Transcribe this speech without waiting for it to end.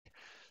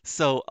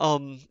So,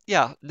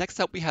 yeah, next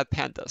up we have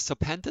Pandas. So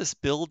Pandas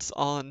builds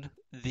on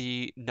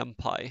the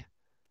NumPy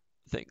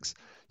things.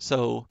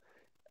 So,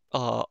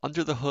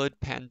 under the hood,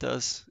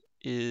 Pandas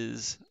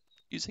is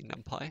using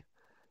NumPy,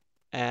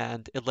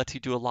 and it lets you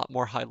do a lot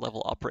more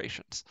high-level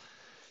operations.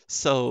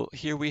 So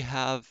here we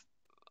have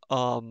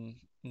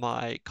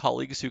my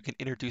colleagues who can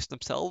introduce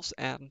themselves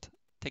and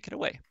take it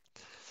away.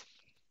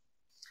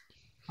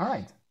 All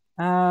right.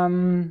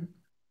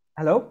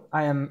 Hello,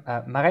 I am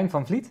Marijn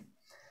van Vliet,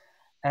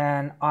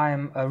 and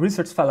I'm a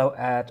research fellow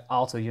at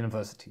Aalto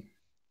University.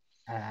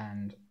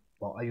 And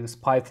well, I use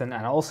Python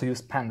and I also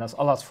use Pandas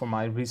a lot for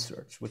my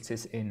research, which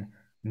is in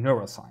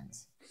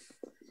neuroscience.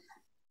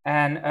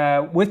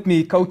 And with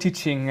me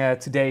co-teaching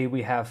today,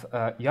 we have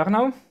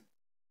Jarno.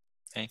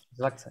 Hey. Would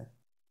you like to say?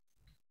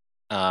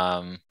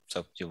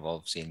 So you've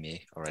all seen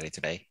me already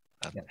today.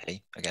 Yeah.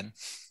 Hey, again.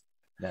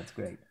 That's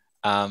great.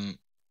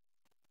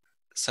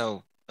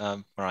 So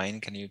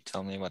Marijn, can you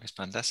tell me what is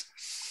Pandas?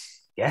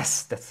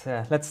 Yes, that's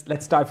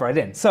let's dive right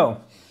in.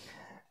 So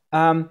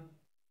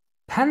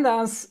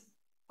Pandas,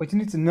 what you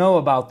need to know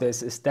about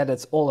this is that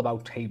it's all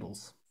about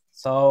tables.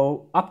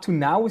 So up to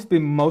now, we've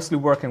been mostly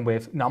working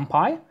with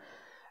NumPy,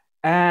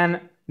 and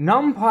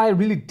NumPy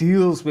really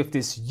deals with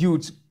these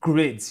huge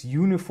grids,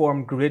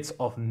 uniform grids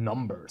of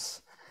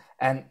numbers.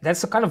 And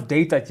that's the kind of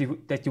data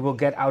that you will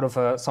get out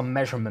of some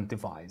measurement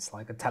device,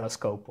 like a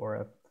telescope or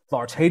a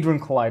Large Hadron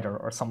Collider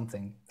or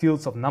something,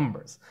 fields of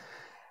numbers.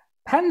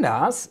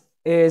 Pandas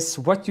is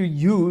what you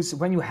use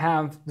when you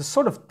have the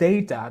sort of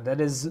data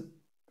that is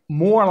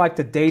more like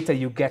the data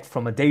you get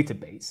from a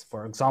database.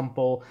 For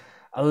example,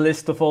 a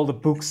list of all the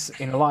books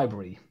in a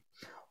library,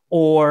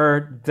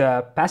 or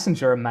the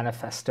passenger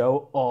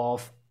manifesto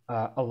of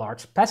a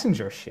large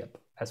passenger ship,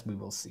 as we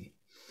will see.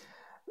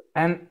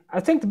 And I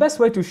think the best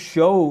way to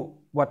show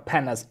what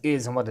Pandas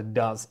is and what it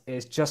does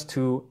is just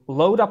to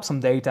load up some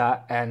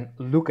data and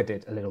look at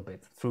it a little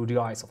bit through the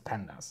eyes of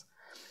Pandas.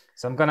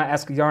 So I'm going to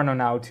ask Jarno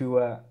now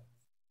to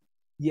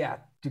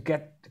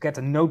get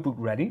a notebook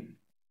ready.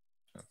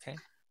 Okay.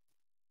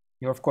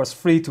 You're of course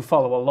free to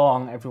follow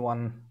along,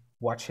 everyone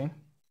watching,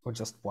 or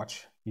just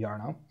watch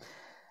Jarno.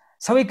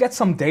 So we get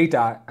some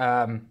data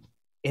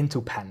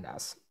into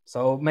Pandas.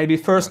 So maybe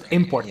first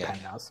import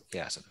Pandas.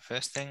 Yeah, so the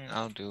first thing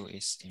I'll do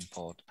is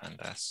import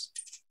Pandas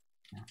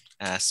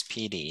as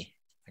PD.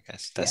 I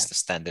guess that's the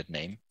standard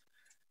name.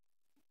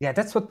 Yeah,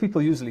 that's what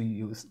people usually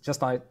use,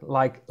 just like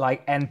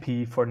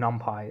NP for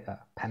NumPy,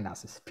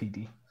 Pandas is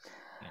PD.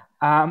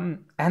 Yeah.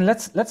 And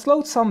let's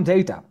load some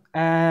data.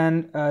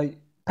 And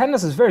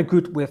Pandas is very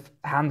good with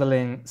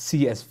handling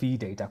CSV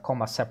data,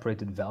 comma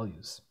separated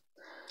values.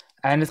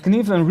 And it can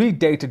even read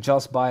data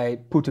just by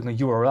putting a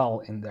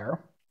URL in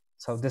there.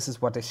 So this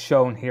is what is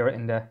shown here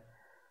in the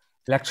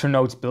lecture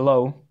notes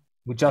below.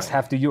 We just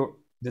have the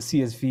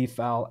CSV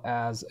file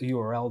as a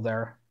URL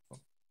there.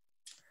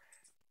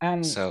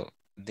 And so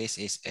this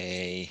is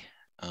a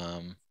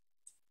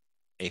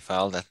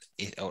file that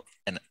is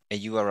a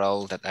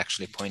URL that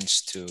actually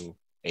points to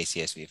a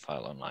CSV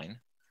file online.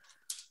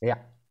 Yeah.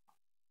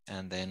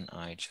 And then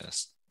I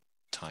just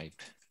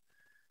type.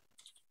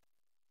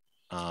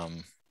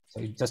 So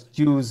you just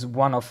use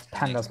one of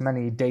Pandas'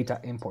 many data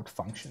import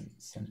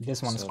functions. And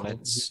this one is called.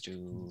 Let's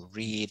do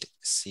read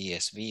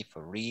CSV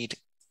for read.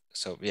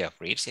 So yeah,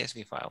 read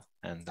CSV file.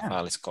 And the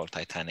file is called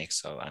Titanic.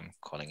 So I'm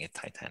calling it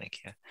Titanic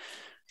here.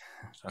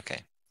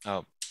 Okay.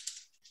 Oh,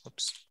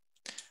 oops.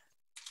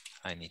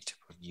 I need to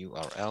put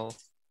URL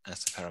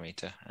as the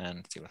parameter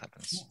and see what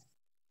happens.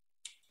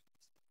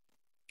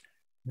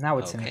 Now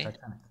it's in Titanic.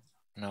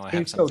 Now I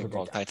have something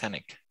called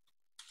Titanic.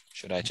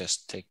 Should I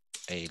just take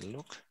a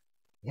look?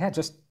 Yeah,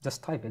 just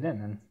type it in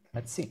and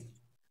let's see.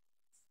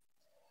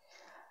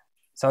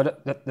 So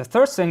the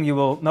first thing you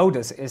will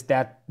notice is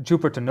that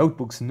Jupyter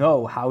notebooks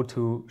know how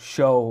to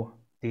show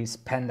these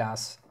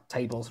Pandas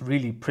tables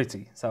really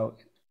pretty. So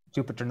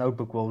Jupyter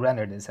Notebook will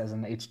render this as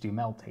an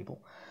HTML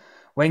table.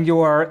 When you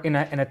are in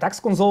a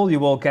text console,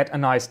 you will get a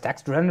nice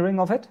text rendering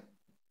of it.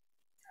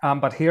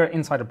 But here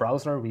inside the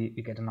browser, we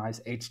get a nice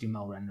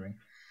HTML rendering.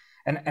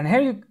 And here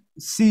you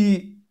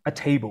see a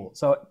table.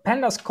 So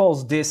Pandas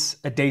calls this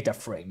a data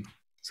frame.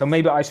 So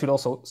maybe I should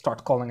also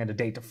start calling it a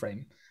data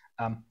frame,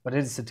 but it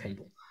is a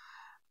table.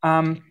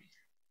 And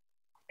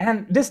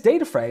this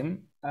data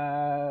frame,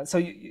 so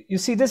you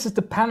see this is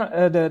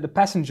the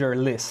passenger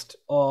list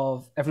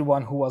of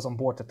everyone who was on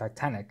board the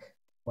Titanic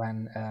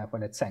when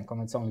it sank on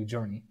its only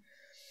journey.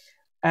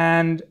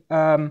 And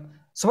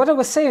so what I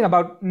was saying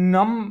about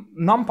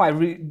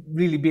NumPy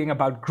really being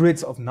about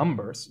grids of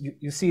numbers,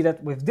 you see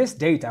that with this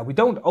data, we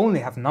don't only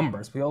have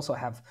numbers, we also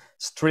have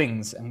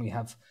strings, and we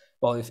have,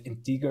 well, if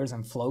integers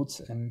and floats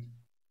and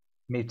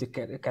maybe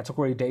the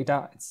category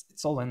data,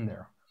 it's all in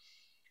there.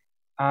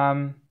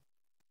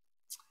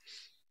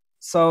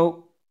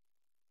 So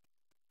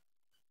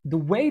the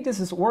way this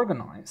is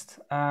organized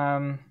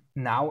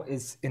now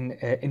is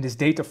in this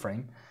data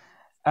frame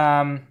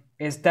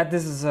is that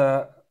this is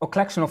a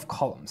collection of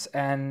columns,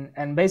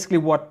 and basically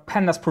what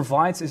Pandas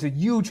provides is a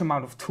huge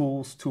amount of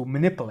tools to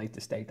manipulate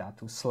this data,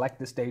 to select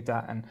this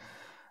data, and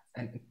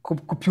and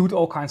compute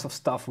all kinds of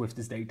stuff with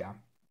this data.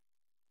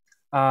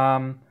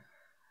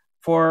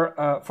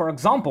 For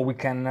example, we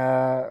can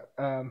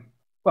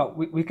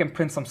we can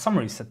print some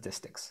summary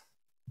statistics.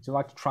 Would you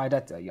like to try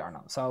that,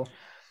 Jarno? So,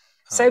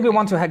 say we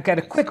want to get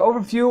a quick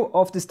overview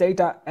of this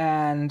data,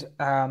 and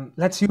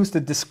let's use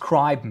the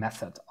describe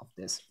method of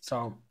this.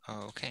 So,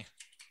 okay.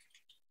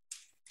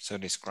 So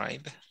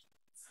describe.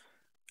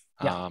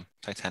 Yeah.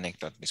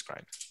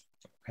 Titanic.describe.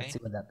 Okay. Let's see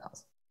what that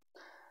does.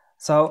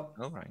 So,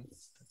 all right,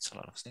 that's a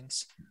lot of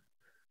things.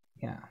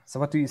 Yeah. So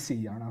what do you see,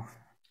 Jarno?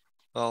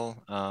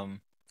 Well,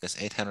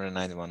 there's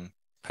 891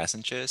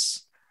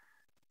 passengers,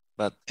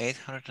 but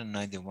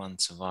 891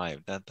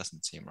 survived. That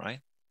doesn't seem right.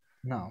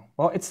 No.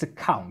 Well, it's the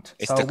count.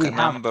 It's so the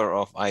number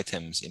of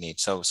items in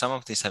each. So some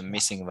of these have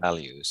missing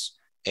values,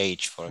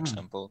 age, for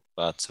example,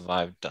 but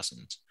survived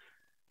doesn't.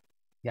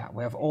 Yeah,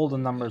 we have all the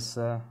numbers,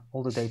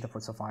 all the data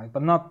for survive,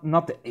 but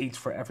not the age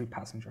for every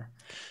passenger.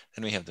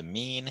 Then we have the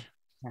mean.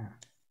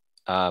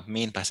 Yeah.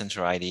 Mean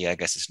passenger ID, I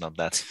guess it's not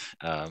that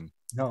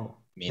no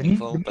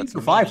meaningful, the but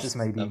survived is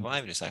maybe.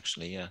 Survived is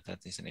actually, yeah,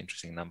 that is an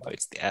interesting number.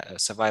 It's the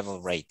survival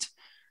rate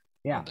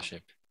on the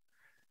ship.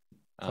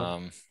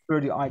 So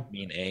 30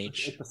 mean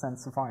age 8%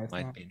 survived.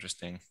 Might be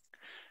interesting.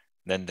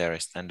 Then there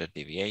is standard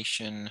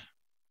deviation.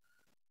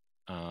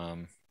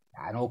 And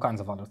all kinds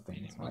of other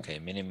things. Okay,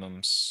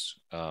 minimums.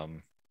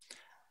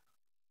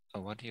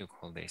 What do you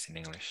call this in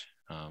English?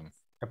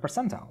 The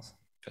percentiles.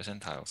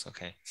 Percentiles,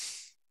 okay.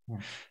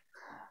 Yeah.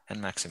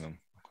 And maximum,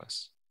 of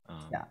course.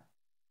 Yeah,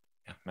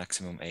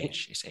 maximum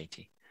age is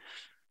 80.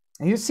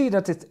 And you see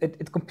that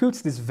it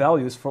computes these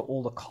values for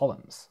all the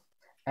columns.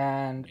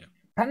 And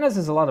Pandas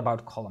is a lot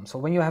about columns. So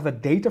when you have a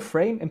data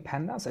frame in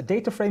Pandas, a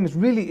data frame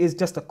really is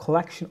just a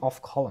collection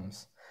of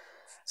columns.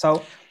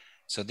 So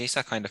these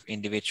are kind of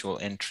individual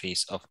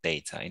entries of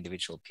data,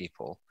 individual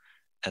people.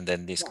 And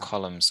then these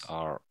columns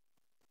are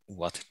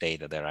what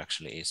data there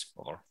actually is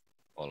for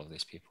all of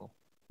these people.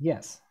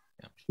 Yes.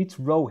 Yeah. Each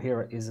row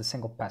here is a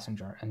single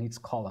passenger, and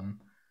each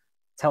column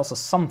tells us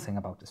something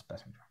about this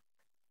passenger.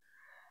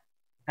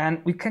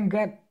 And we can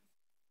get,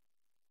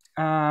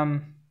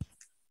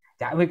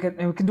 we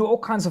can do all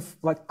kinds of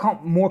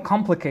more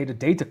complicated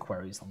data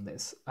queries on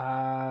this.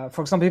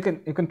 For example,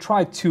 you can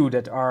try two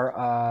that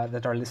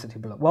are listed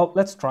here below. Well,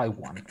 let's try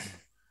one.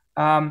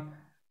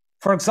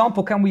 For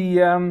example, can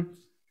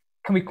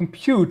we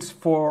compute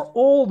for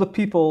all the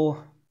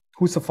people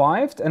who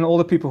survived and all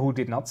the people who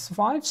did not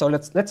survive? So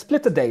let's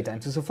split the data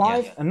into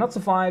survive and not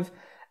survive,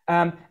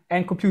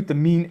 and compute the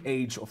mean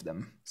age of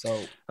them.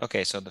 So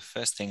okay, so the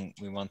first thing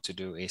we want to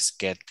do is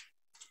get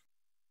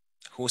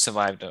who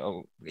survived.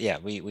 Oh, yeah,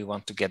 we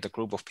want to get the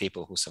group of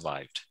people who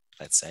survived,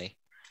 let's say.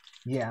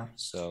 Yeah.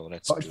 So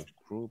let's do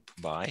group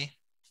by.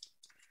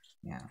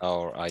 Yeah.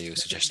 Or are you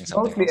suggesting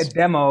something mostly else? A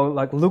demo,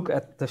 like look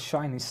at the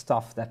shiny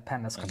stuff that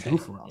Pandas can do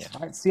for us,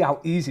 right? See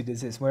how easy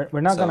this is.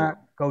 We're not gonna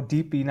go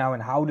deeply now in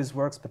how this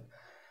works, but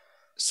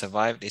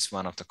survived is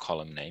one of the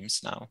column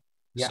names now.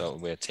 Yeah. So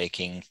we're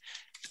taking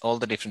all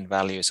the different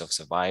values of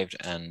survived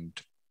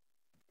and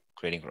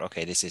creating,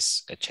 okay, this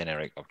is a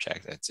generic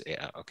object. That's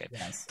okay.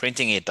 Yes.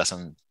 Printing it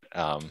doesn't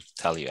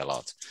tell you a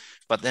lot,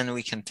 but then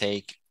we can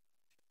take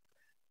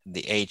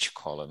the age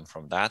column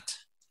from that.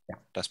 Yeah.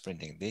 Does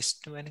printing this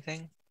do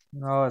anything?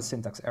 No, a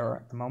syntax error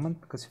at the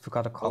moment because you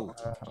forgot a code.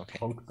 Okay.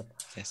 But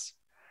yes.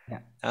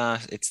 Yeah.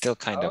 It's still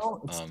kind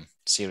of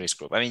series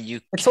group. I mean,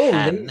 you it's can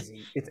all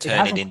lazy.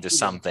 turn it into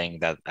something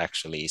that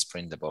actually is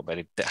printable, but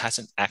it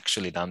hasn't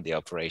actually done the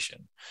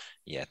operation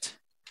yet.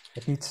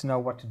 It needs to know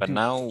what to do. But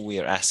now we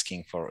are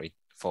asking for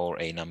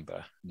a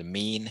number, the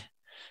mean.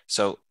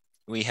 So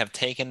we have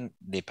taken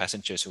the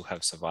passengers who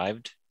have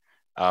survived,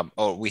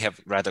 or we have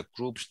rather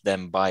grouped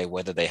them by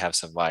whether they have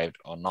survived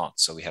or not.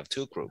 So we have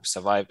two groups,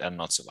 survived and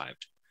not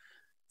survived.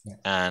 Yes.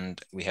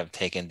 And we have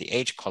taken the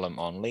age column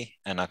only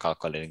and are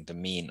calculating the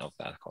mean of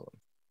that column.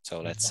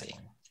 So let's see.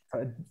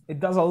 So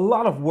it does a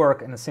lot of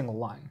work in a single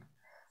line.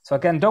 So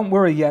again, don't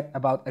worry yet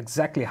about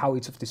exactly how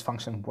each of these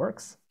functions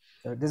works.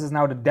 So this is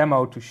now the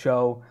demo to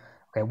show,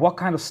 okay, what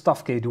kind of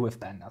stuff can you do with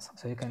Pandas?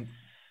 So you can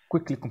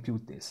quickly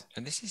compute this.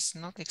 And this is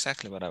not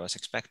exactly what I was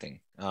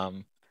expecting.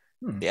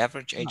 The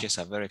average ages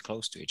are very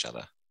close to each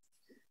other.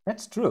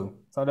 That's true.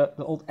 So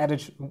the old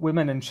adage,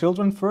 women and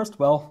children first,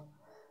 well,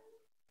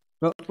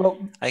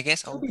 I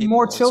guess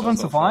more children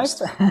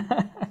survived.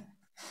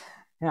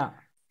 Yeah,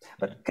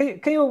 but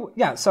can you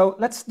so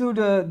let's do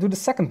the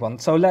second one.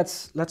 So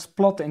let's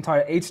plot the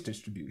entire age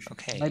distribution.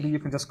 Okay. Maybe you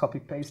can just copy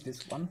paste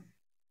this one.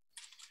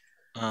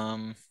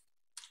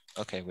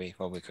 Okay, we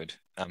could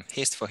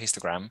for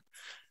histogram.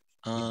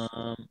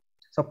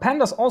 So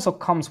Pandas also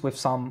comes with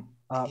some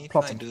plotting. If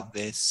I do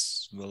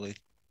this, will it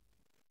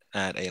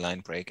add a line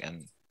break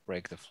and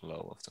break the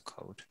flow of the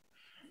code?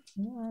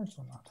 Yes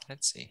or not?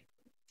 Let's see.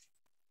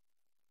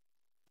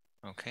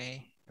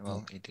 Okay,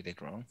 well, it did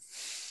it wrong.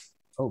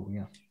 Oh,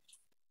 yeah.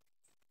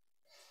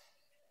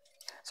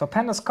 So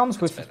Pandas comes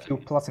with a few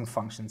plotting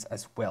functions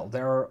as well.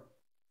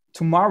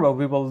 Tomorrow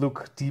we will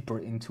look deeper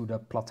into the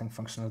plotting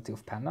functionality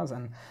of Pandas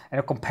and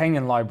a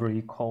companion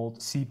library called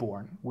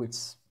Seaborn, which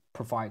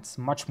provides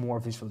much more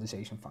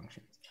visualization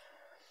functions.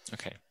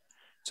 Okay,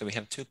 so we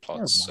have two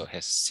plots. So it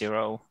has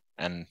 0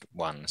 and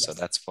 1. Yes. So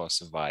that's for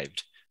survived,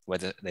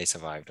 whether they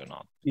survived or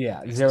not. Yeah,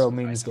 0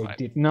 means they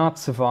did not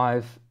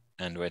survive.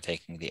 And we're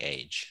taking the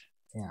age.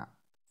 Yeah.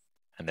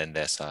 And then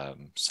there's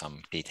some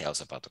details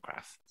about the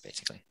graph,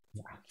 basically.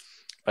 Yeah.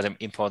 But the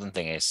important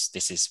thing is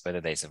this is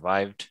whether they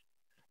survived.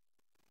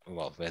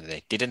 Well, whether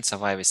they didn't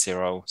survive is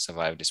 0,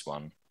 survived is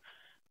 1.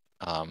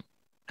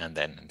 And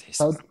then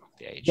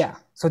the age. Yeah.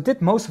 So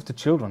did most of the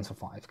children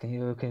survive? Can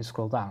you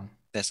scroll down?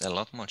 There's a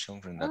lot more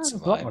children that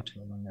survived a lot more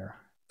children there.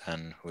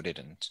 Than who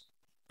didn't.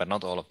 But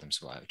not all of them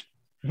survived.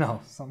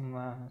 No,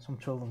 some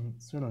children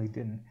certainly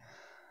didn't.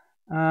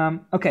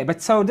 Okay,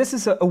 but so this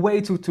is a way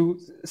to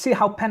see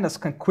how Pandas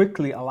can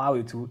quickly allow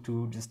you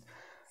to just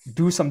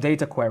do some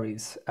data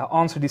queries,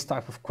 answer these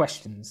type of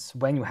questions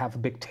when you have a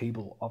big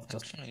table of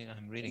just... Actually,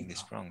 I'm reading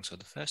this wrong. So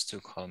the first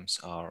two columns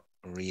are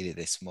really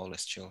the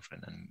smallest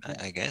children. And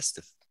I guess,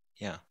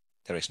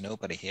 there is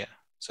nobody here.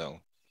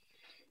 So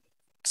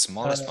the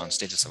smallest ones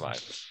did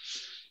survive.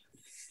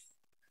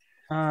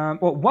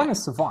 Well, one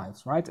is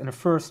survives, right? And the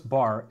first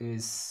bar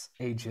is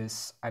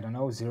ages, I don't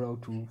know, 0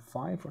 to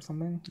 5 or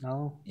something?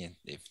 No? Yeah,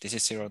 if this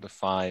is 0 to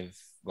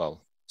 5,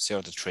 well,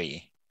 0 to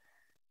 3,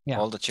 yeah.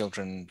 All the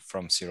children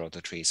from 0 to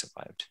 3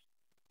 survived.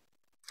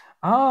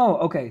 Oh,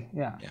 okay,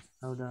 yeah.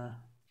 So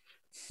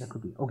that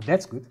could be,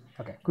 that's good.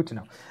 Okay, good to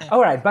know. Yeah.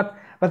 All right, but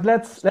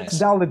let's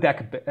dial the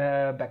deck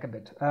back a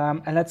bit.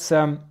 And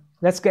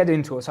let's get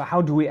into it. So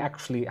how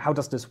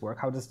does this work?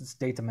 How does this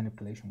data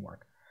manipulation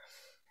work?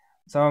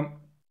 So,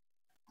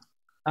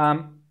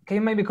 can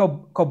you maybe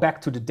go back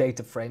to the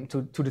data frame,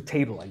 to the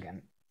table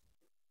again?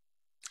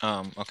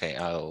 Okay,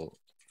 I'll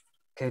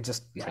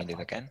just find it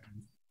again.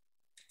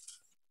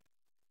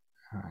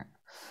 All right.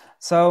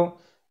 So,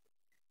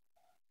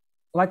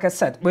 like I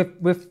said,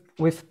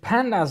 with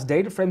Pandas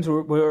data frames,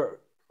 we're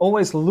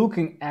always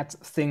looking at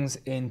things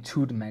in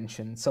 2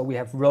 dimensions. So we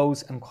have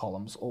rows and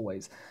columns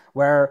always,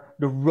 where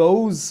the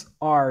rows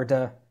are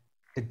the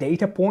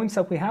data points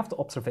that we have, the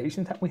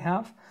observations that we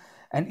have.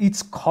 And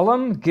each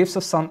column gives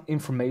us some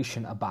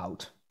information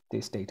about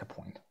this data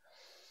point.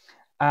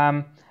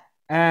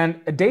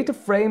 And a data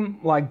frame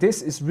like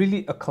this is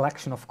really a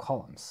collection of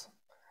columns.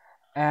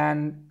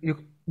 And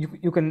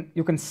you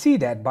can see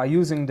that by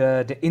using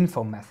the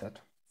info method.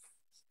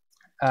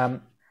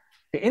 The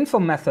info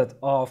method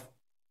of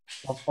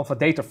a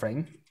data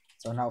frame,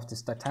 so now of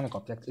this Titanic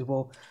object, it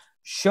will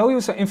show you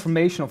some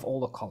information of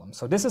all the columns.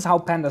 So this is how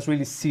Pandas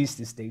really sees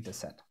this data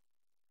set.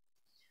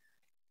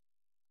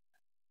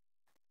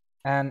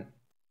 And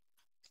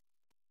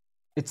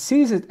it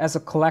sees it as a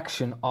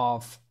collection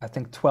of, I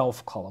think,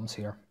 12 columns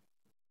here.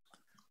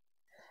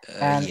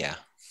 Yeah,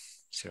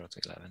 0 to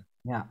 11.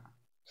 Yeah.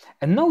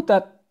 And note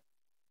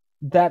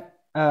that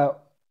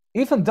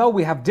even though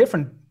we have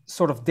different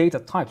sort of data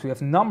types, we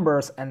have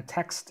numbers and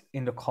text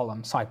in the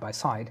column side by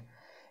side,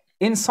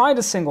 inside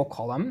a single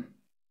column,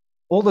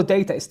 all the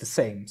data is the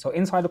same. So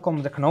inside the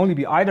column, there can only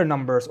be either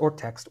numbers or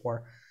text,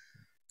 or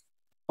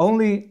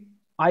only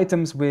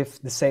items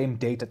with the same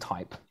data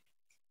type.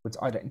 It's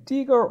either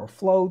integer or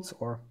floats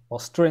or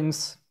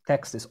strings.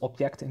 Text is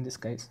object in this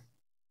case.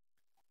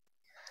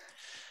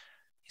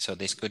 So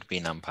this could be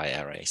NumPy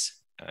arrays.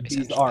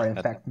 These are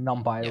in fact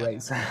NumPy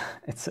arrays.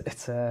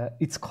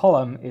 Each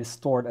column is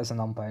stored as a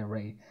NumPy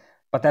array,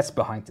 but that's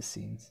behind the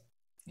scenes.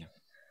 Yeah.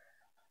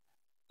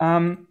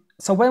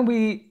 So when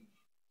we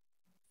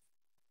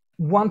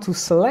want to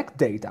select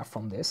data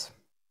from this,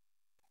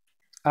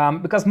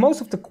 because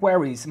most of the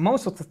queries,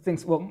 most of the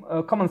things,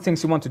 common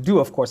things you want to do,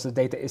 of course, the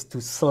data is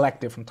to select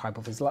different type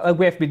of things. Like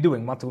we have been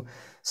doing, want to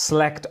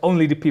select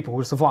only the people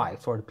who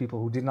survived or the people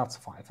who did not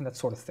survive, and that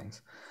sort of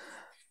things.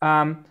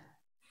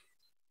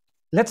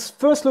 Let's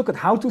first look at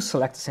how to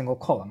select a single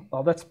column.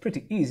 Well, that's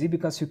pretty easy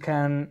because you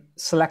can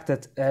select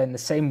it in the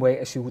same way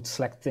as you would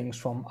select things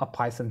from a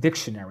Python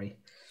dictionary.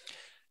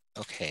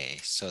 Okay,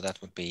 so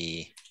that would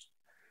be,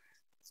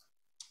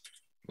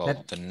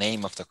 well, the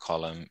name of the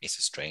column is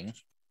a string.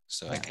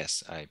 So yeah. I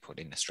guess I put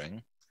in a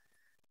string.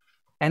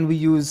 And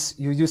you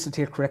used it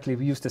here correctly,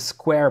 we use the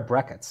square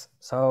brackets.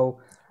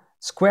 So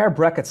square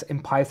brackets in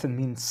Python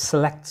means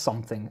select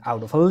something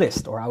out of a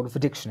list or out of a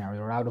dictionary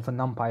or out of a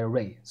NumPy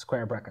array,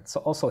 square brackets. So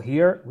also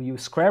here we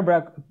use square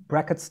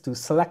brackets to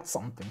select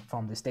something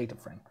from this data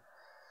frame.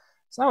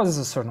 So now this is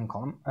a certain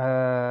column.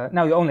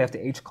 Now you only have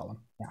the age column.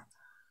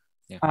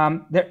 Yeah.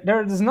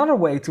 There is another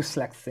way to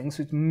select things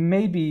which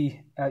may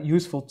be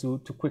useful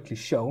to quickly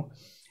show.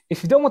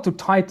 If you don't want to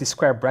type the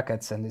square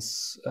brackets and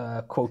this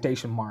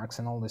quotation marks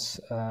and all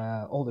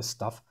this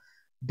stuff,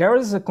 there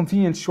is a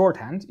convenient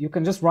shorthand. You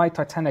can just write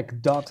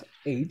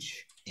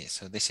Titanic.h. Yeah,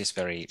 so this is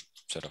very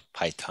sort of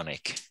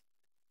Pythonic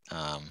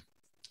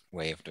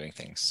way of doing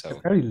things. So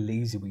a very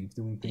lazy way of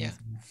doing things. Yeah.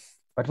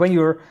 But when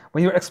you're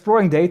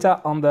exploring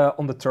data on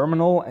the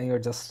terminal and you're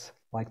just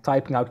like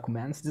typing out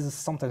commands, this is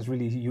sometimes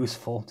really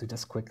useful to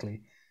just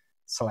quickly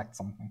select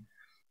something.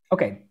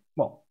 Okay,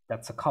 well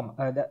that's a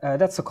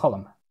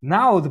column.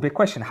 Now the big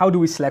question: how do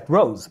we select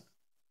rows?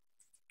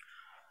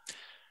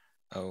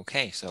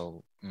 Okay,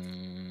 so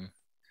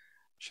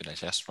should I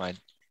just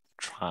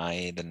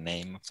try the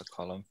name of the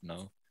column?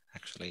 No,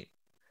 actually.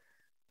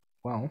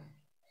 Well,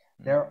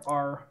 there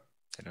are.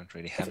 They don't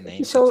really have If names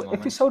you at show the moment.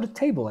 if you show the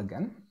table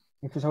again,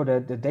 if you show the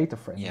data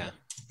frame, yeah,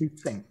 the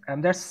thing,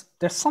 and there's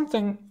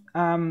something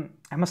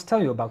I must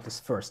tell you about this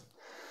first.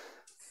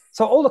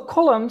 So all the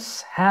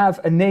columns have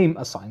a name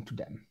assigned to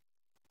them.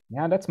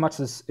 Yeah, that's much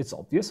as it's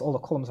obvious. All the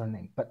columns are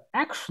named, but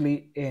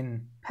actually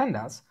in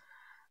Pandas,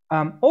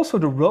 also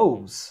the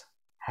rows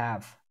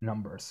have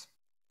numbers.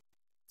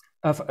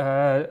 Of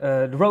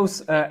the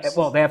rows,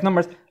 well, they have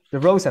numbers. The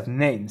rows have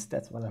names.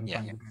 That's what I'm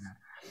trying to get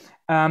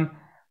at.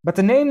 But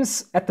the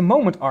names at the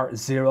moment are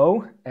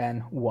 0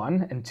 and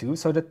 1 and 2,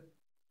 so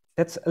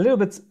that's a little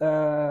bit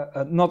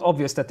not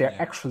obvious that they're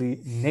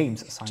actually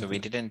names assigned. So we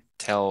didn't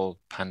tell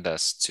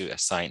Pandas to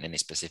assign any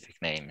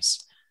specific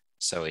names,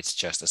 so it's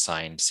just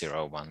assigned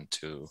 0, 1,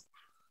 2,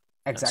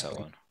 exactly. and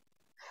so on.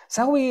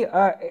 So we,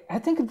 I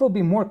think it will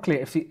be more clear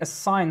if we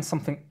assign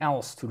something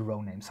else to the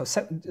row name. So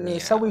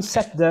we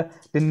set the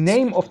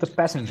name of the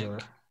passenger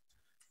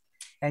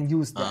and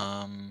use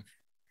that.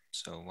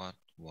 So what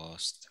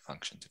was the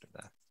function to do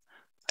that?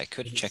 I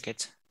could check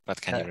it, but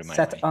can you remind me?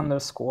 Set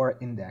underscore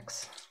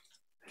index.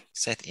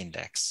 Set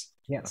index.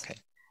 Yes. Okay.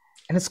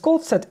 And it's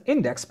called set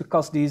index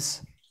because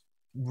these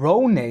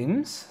row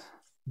names,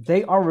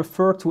 they are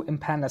referred to in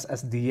Pandas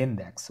as the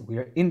index. We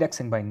are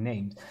indexing by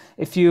name.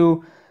 If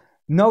you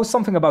know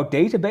something about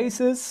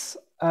databases,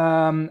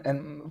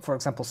 and for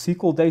example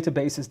SQL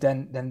databases,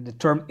 then the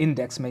term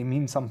index may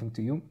mean something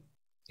to you.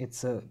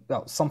 It's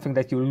something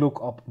that you look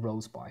up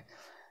rows by.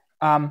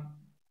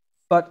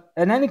 But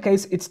in any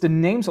case, it's the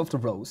names of the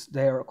rows.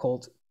 They are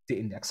called the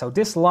index. So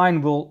this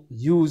line will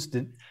use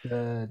the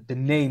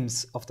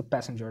names of the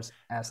passengers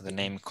as the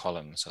name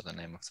column, so the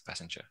name of the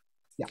passenger.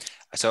 Yeah.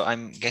 So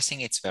I'm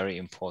guessing it's very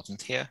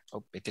important here.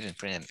 Oh, it didn't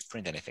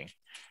print anything.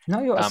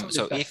 No, you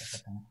so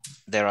if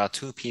there are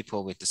two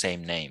people with the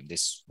same name,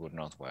 this would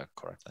not work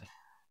correctly.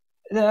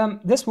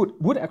 This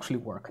would actually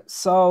work.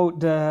 So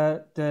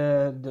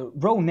the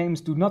row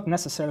names do not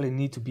necessarily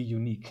need to be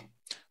unique.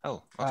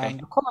 Oh, okay.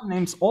 The column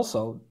names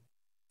also,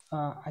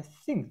 I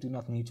think, do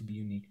not need to be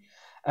unique.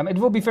 It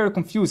will be very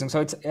confusing. So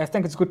I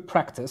think it's good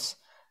practice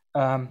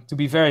to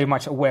be very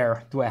much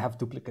aware. Do I have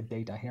duplicate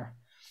data here?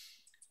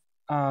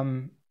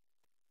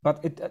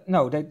 But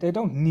no, they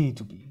don't need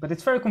to be. But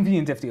it's very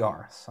convenient if they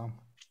are. So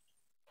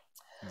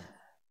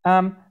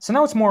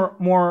now it's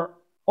more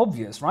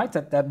obvious, right?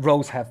 That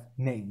rows have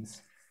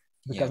names,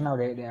 because now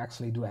they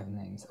actually do have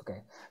names.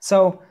 Okay.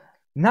 So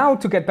now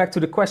to get back to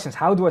the questions,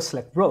 how do I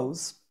select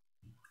rows?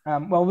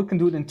 Well, we can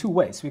do it in two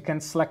ways. We can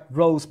select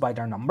rows by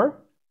their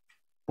number.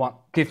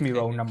 Give me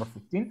row number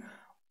 15,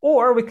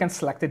 or we can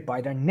select it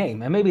by their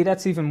name, and maybe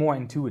that's even more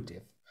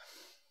intuitive.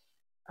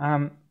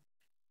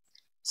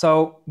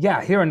 So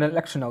yeah, here in the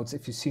lecture notes,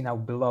 if you see now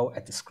below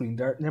at the screen,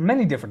 there are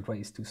many different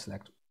ways to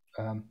select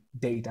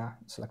data,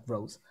 select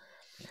rows.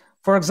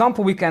 For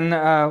example, we can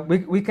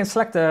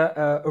select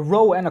a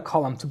row and a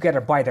column together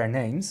by their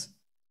names.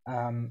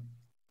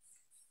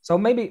 So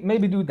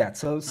maybe do that.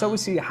 So we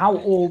see how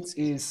old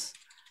is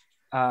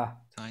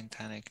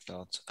Titanic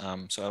dot.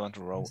 So I want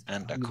a row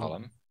and a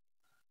column.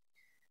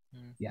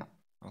 Yeah.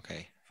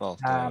 Okay. Well,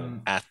 the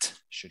at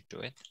should do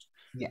it.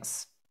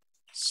 Yes.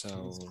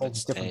 So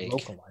let's take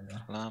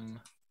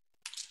column.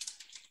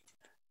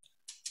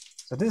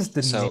 So this is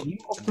the name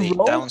of the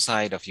row.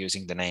 Downside of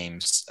using the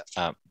names,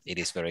 it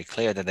is very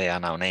clear that they are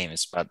now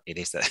names, but it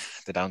is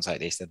the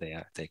downside is that they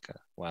take a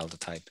while to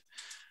type.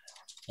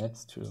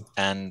 That's true.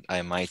 And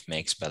I might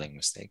make spelling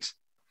mistakes.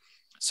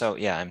 So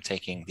yeah, I'm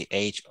taking the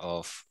age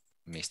of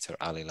Mr.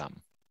 Ali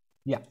Lam.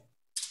 Yeah.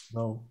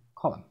 Row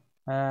column.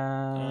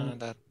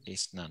 That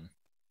is none.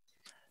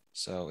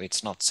 So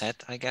it's not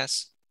set, I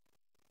guess.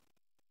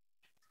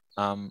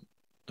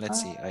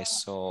 Let's see. I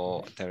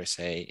saw there is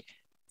a.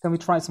 Can we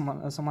try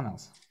someone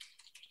else?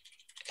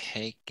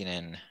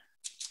 Heikkinen,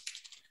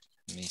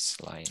 Miss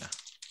Laina.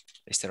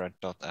 Is there a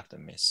dot after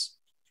Miss?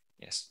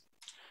 Yes.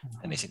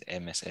 And is it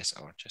MSS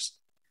or just?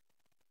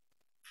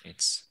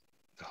 It's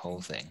the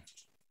whole thing.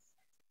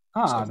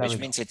 Which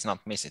means it's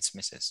not Miss, it's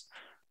Mrs.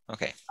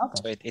 Okay.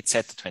 So it's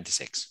set to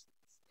 26.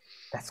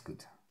 That's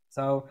good.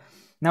 So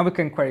now we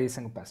can query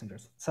single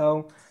passengers.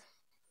 So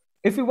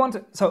if we want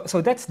to,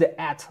 so that's the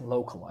at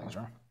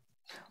localizer.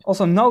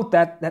 Also note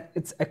that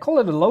I call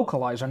it a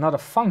localizer, not a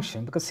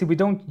function, because see, we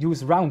don't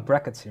use round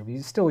brackets here.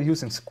 We're still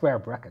using square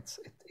brackets.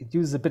 It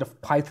uses a bit of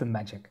Python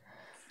magic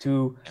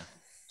to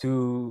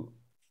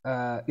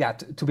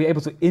be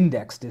able to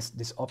index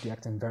this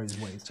object in various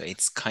ways. So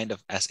it's kind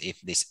of as if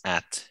this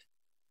at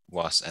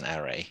was an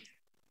array,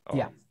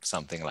 or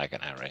something like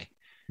an array.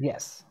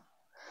 Yes.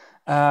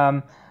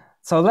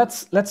 So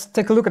let's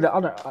take a look at the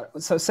other.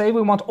 So say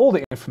we want all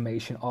the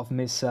information of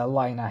Miss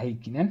Laina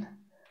Heikkinen.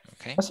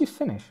 Okay. Once you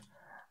finish.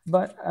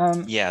 But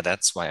yeah,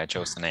 that's why I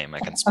chose the name. I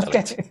can spell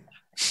it.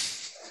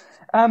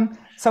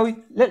 So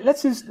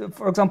let's use,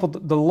 for example,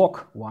 the log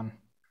one.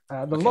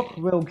 The log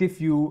will give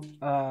you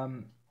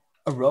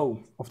a row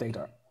of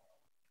data.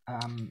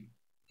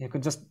 You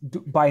could just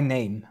do by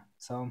name.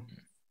 So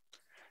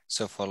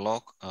for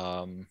log,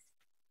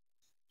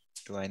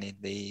 do I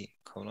need the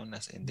colon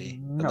as in the?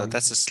 No, No,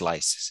 that's a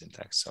slice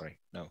syntax. Sorry,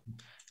 no,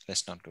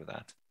 let's not do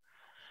that.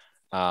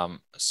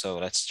 So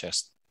let's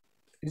just.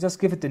 You just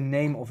give it the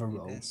name of a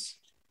row. This.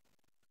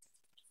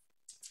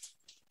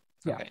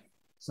 Yeah. Okay.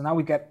 So now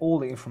we get all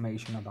the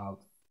information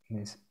about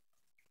this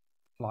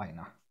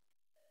liner.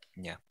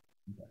 Yeah.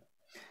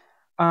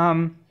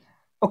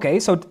 Okay.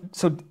 So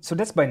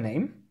that's by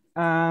name,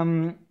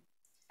 and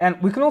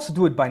we can also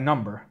do it by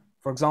number.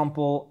 For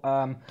example,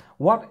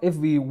 what if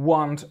we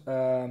want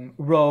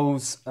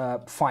rows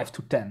 5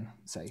 to 10,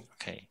 say?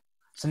 Okay.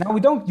 So now we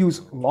don't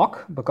use log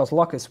because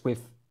log is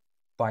with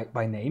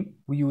by name.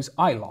 We use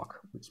ilog,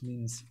 which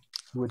means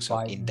do it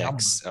by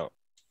index. number. Oh,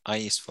 I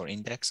is for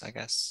index, I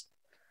guess.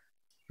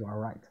 You are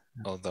right.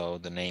 Although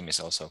the name is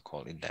also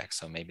called index,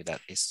 so maybe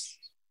that is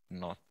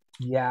not.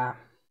 Yeah.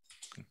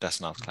 Does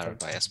not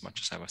clarify as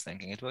much as I was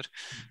thinking it would.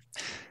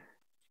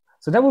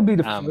 So that would be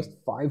the first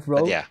 5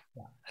 rows. But yeah,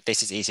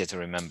 this is easier to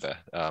remember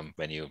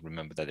when you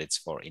remember that it's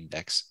for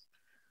index.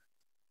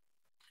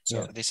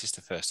 So this is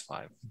the first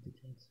 5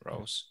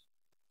 rows.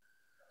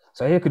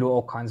 So here you could do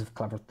all kinds of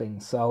clever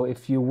things. So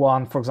if you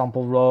want, for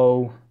example,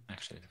 row.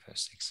 Actually, the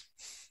first 6.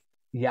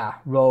 Yeah,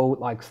 row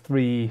like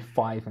 3,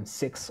 5, and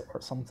 6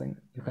 or something.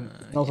 You can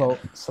also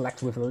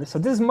select with a list. So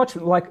this is much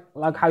like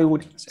how you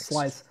would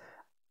slice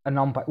a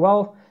NumPy.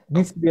 Well, it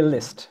needs to be a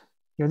list.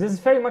 You know, this is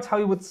very much how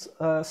you would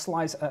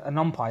slice a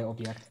NumPy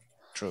object.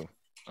 True.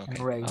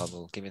 Okay, I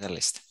will give it a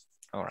list.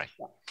 All right.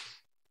 Yeah.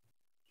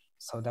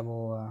 So that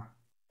will.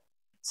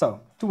 So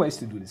 2 ways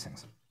to do these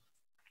things.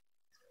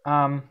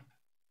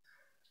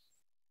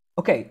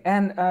 Okay,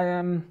 and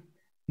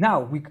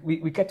now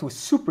we get to a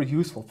super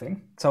useful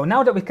thing. So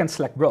now that we can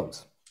select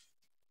rows,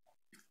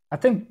 I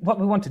think what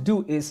we want to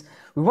do is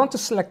we want to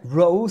select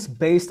rows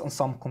based on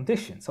some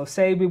condition. So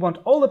say we want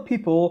all the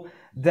people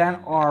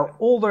that are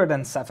older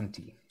than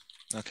 70.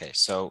 Okay,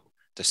 so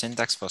the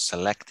syntax for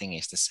selecting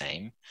is the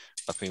same,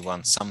 but we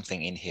want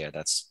something in here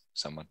that's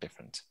somewhat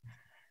different.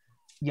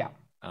 Yeah.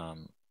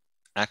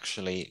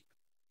 Actually,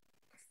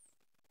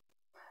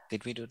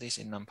 did we do this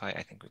in NumPy?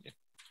 I think we did.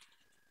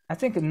 I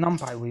think in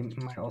NumPy we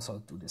might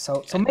also do this.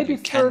 So and maybe we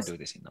first, can do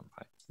this in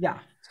NumPy. Yeah.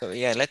 So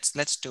yeah,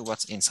 let's do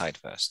what's inside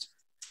first.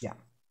 Yeah.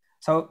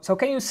 So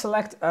can you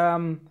select?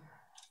 So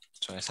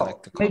I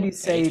select the column maybe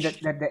say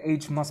age. that the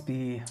age must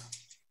be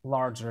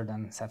larger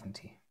than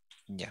 70.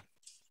 Yeah.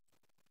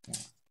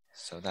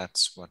 So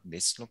that's what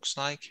this looks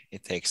like.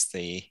 It takes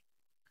the.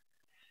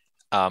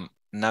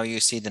 Now you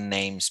see the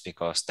names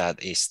because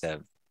that is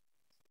the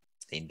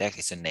index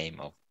is the name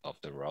of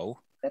the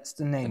row. That's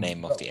the name. The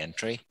name of the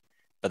entry.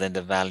 But then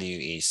the value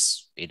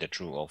is either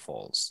true or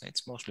false.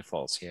 It's mostly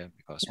false here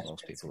because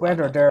most people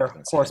whether their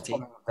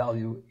corresponding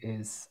value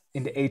is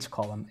in the age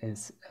column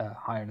is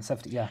higher than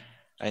 70. Yeah.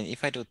 And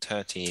if I do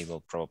 30,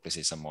 we'll probably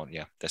see some more.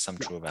 Yeah, there's some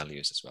true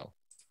values as well.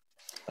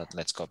 But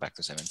let's go back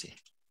to 70.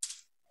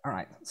 All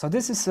right. So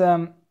this is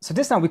so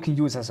this now we can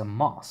use as a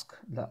mask,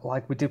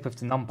 like we did with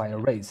the NumPy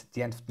arrays at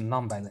the end of the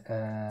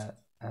NumPy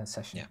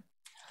session. Yeah.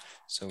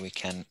 So we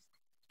can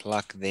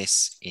plug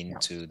this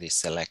into the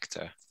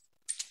selector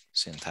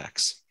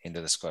syntax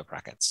into the square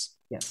brackets.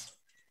 Yes.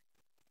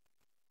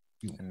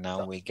 And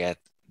now we get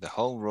the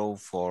whole row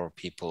for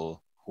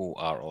people who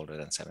are older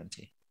than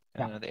 70.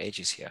 The age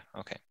is here.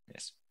 Okay.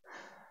 Yes.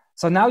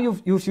 So now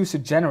you've used the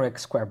generic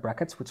square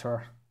brackets, which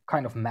are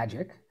kind of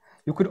magic.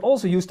 You could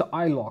also use the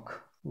ilog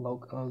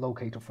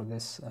locator for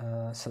this,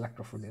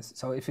 selector for this.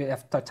 So if you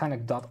have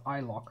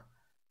titanic.ilog,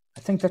 I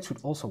think that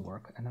should also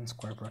work, and then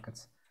square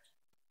brackets.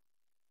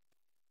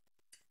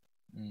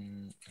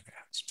 Okay,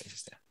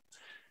 spaces there.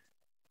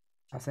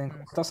 I think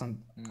it doesn't.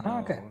 No,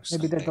 okay,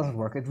 maybe that doesn't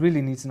work. It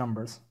really needs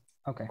numbers.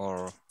 Okay.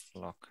 Or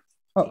log.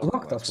 Oh,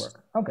 log does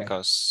work. Okay.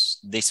 Because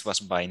this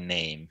was by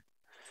name.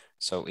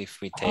 So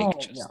if we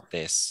take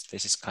this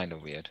is kind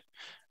of weird.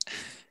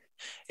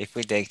 If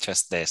we take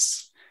just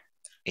this,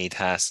 it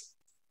has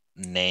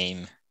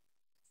name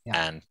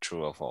and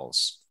true or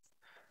false.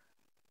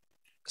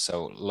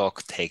 So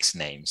log takes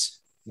names.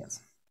 Yes.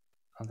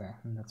 Okay,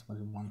 and that's what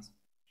it wants.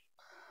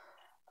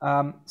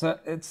 So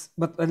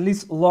but at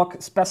least log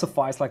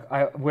specifies like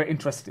we're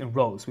interested in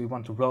rows. We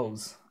want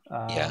rows.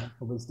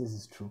 For which this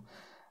is true,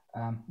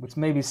 which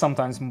may be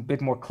sometimes a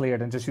bit more clear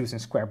than just using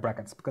square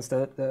brackets. Because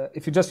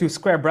if you just use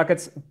square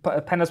brackets,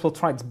 Pandas will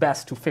try its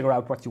best to figure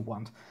out what you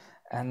want,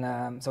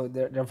 and so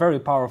they're very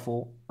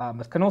powerful,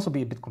 but can also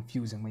be a bit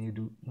confusing when you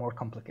do more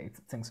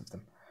complicated things with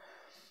them.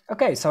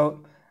 Okay,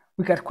 so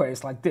we get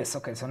queries like this.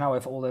 Okay, so now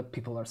if all the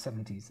people are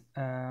 70s,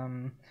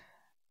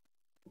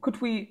 could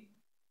we?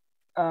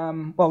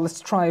 Well, let's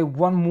try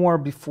one more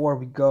before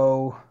we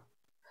go.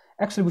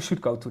 Actually, we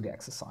should go to the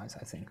exercise,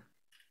 I think.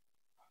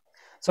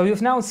 So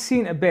you've now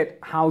seen a bit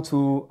how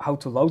to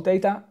load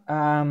data.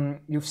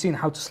 You've seen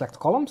how to select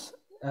columns.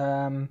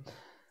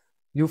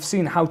 You've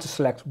seen how to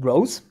select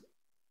rows,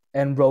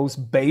 and rows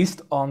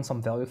based on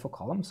some value for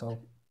columns. So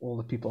all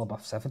the people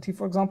above 70,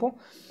 for example.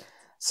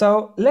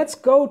 So let's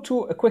go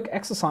to a quick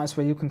exercise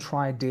where you can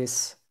try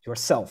this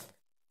yourself.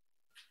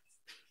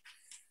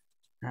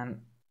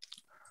 And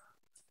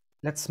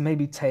let's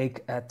maybe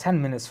take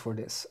 10 minutes for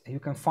this. You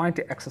can find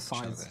the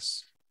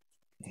exercise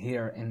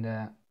here in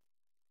the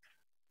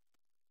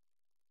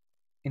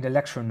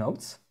lecture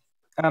notes.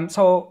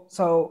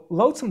 So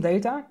load some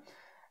data.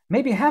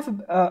 Maybe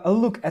have a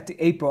look at the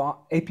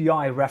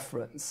API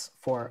reference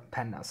for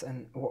Pandas,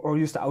 or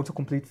use the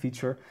autocomplete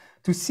feature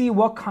to see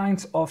what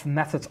kinds of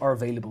methods are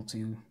available to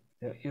you.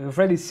 You've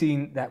already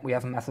seen that we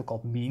have a method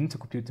called mean to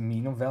compute the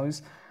mean of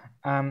values,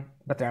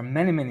 but there are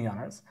many, many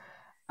others.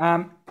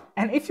 And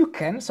if you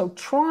can, so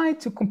try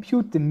to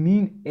compute the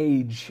mean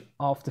age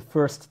of the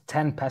first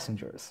 10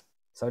 passengers.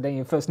 So then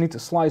you first need to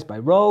slice by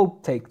row,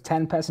 take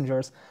 10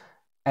 passengers,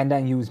 and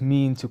then use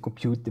mean to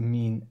compute the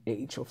mean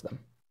age of them.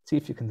 See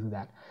if you can do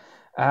that.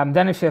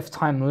 Then if you have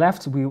time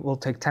left, we will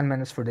take 10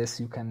 minutes for this.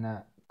 You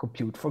can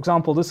compute, for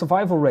example, the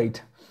survival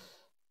rate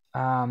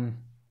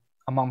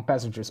among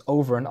passengers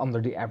over and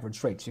under the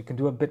average rate. So you can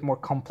do a bit more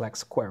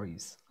complex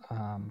queries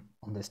on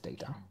this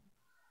data.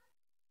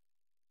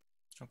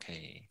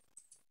 Okay.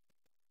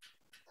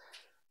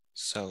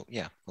 So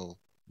yeah, we'll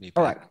be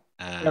back.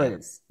 All right, there it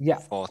is. Yeah.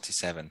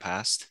 47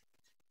 past,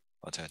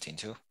 or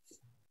 13:02.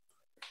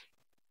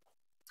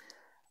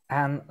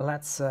 And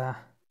let's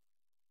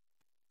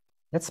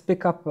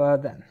pick up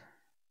then.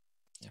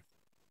 Yeah.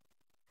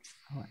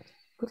 All right.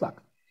 Good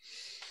luck.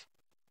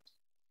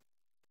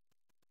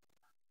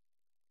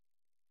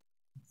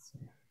 Let's see.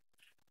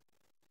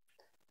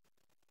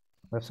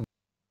 We have some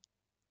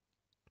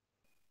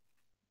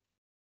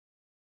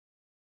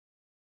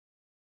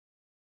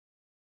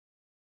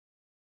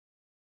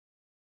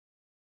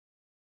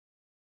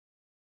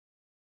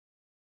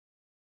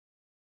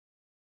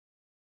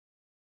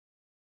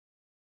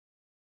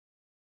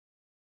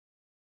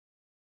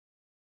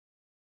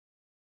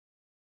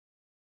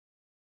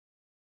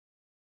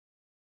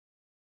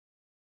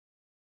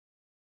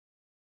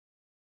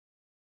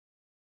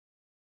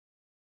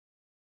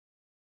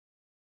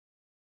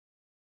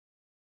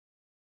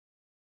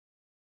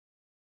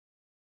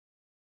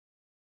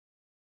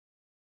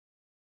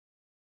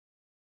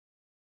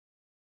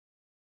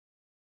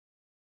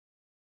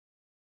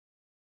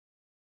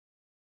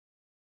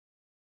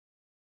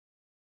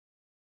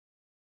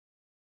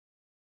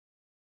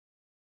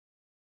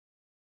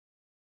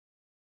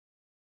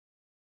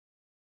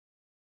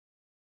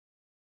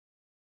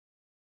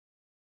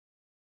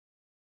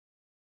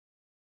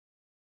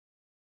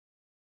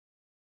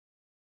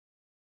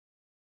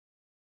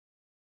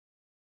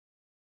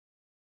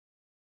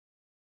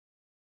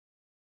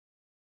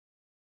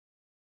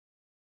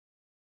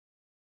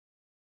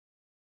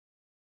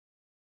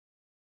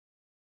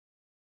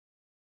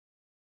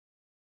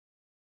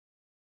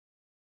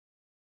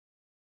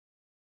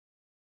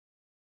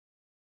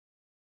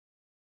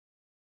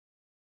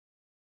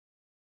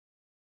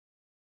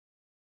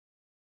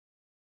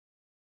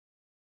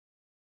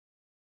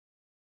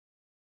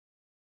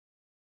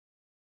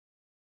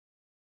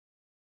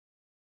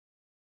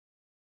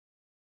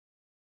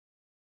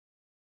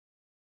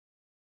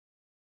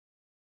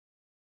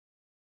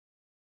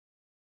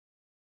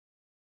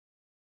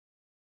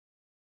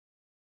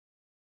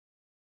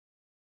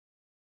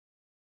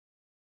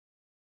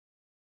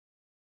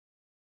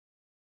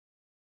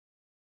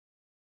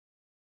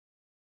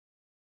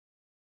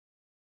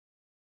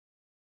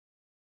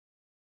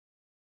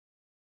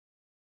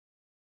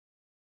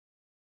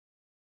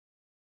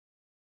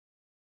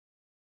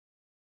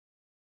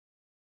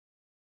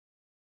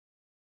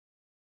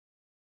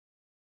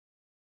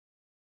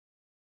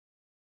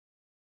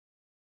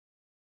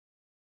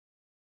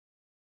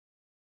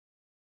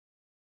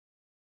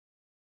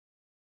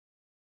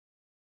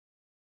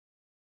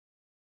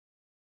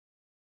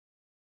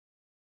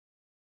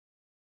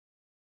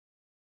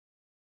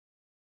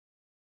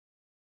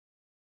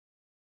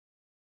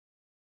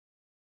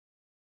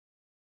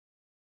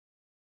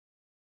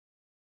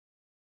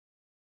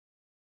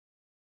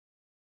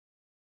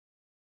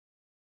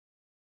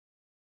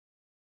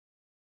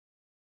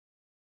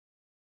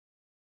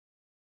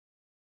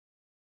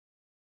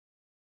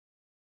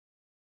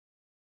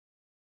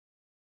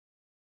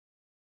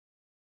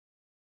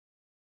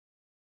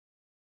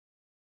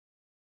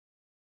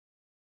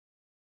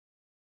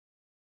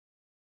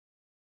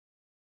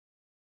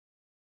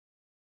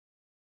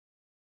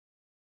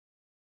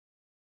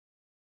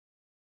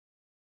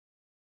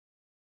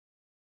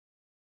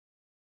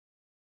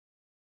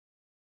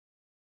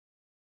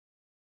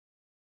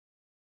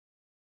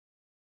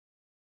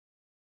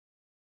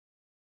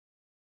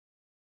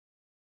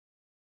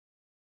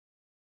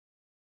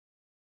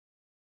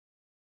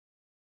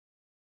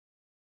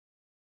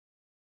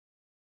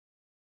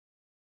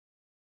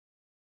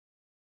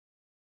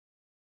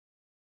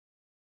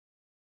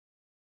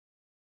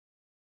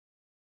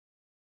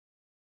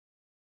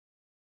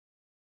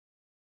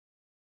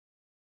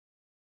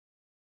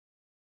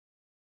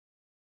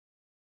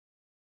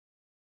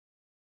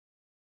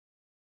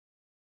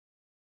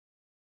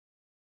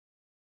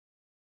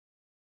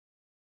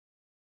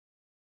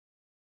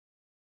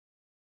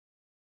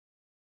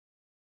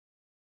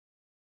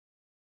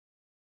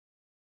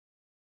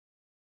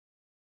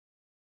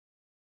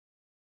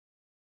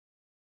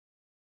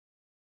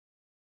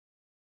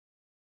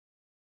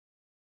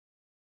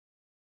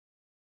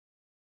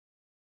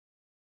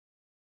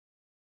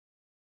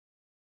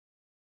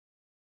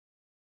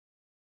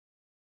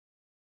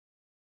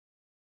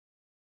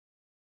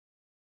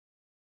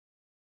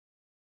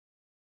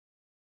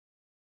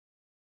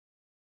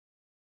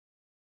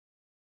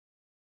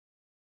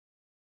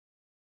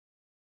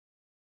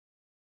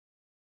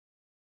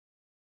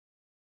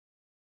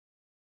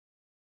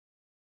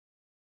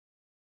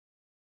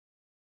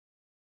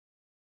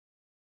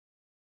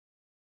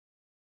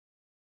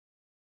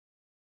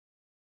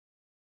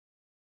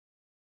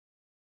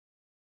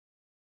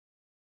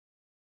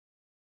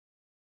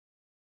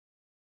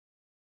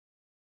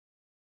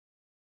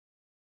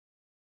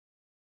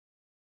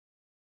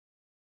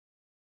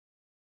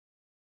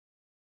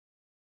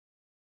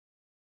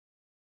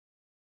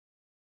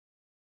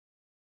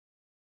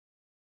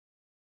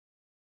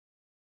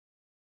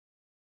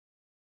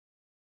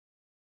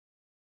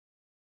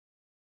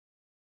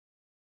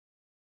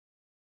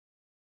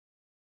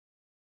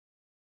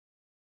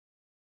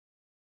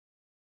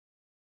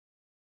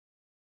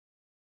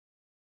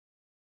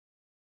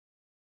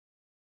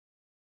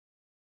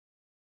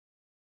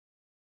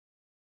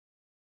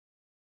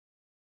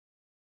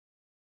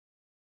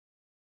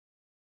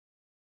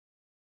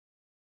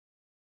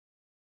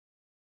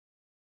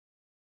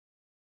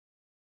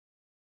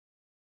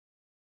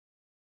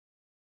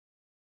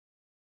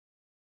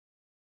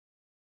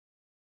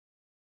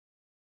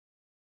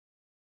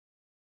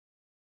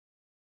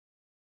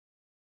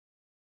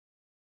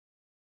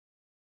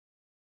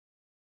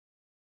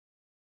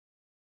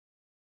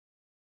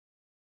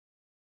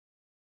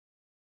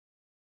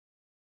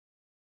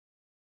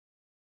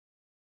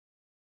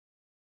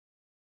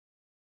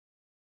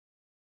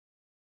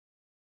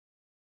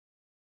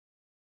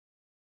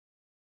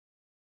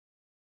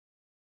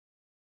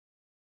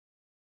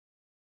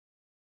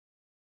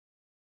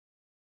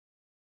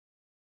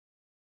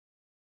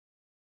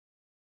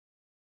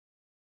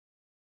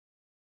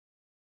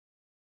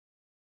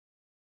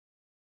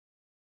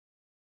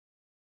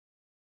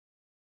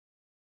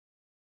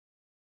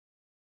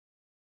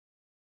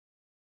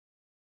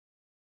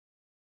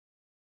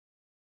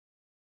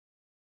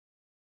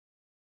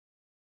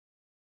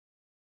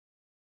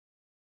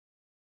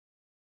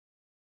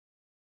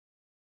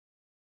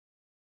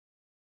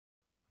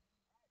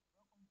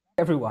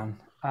everyone.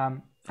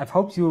 I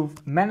hope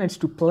you've managed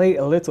to play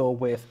a little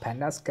with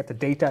Pandas, get the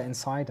data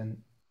inside and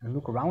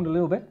look around a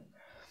little bit.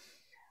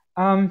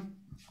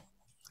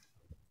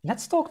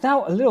 Let's talk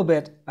now a little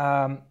bit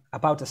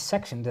about a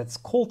section that's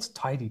called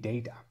tidy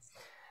data.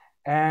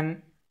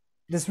 And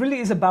this really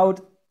is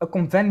about a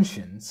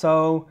convention.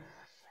 So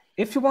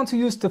if you want to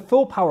use the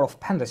full power of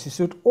Pandas, you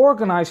should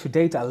organize your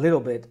data a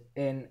little bit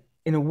in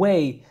a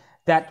way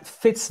that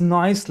fits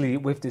nicely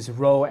with this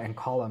row and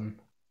column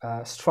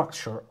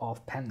structure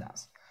of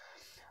Pandas.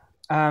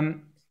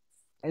 And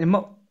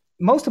the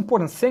most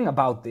important thing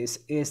about this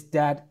is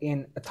that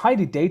in a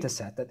tidy data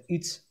set, that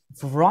each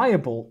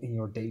variable in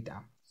your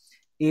data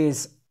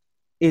is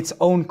its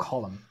own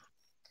column.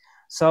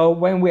 So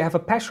when we have a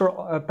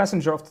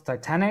passenger of the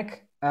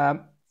Titanic,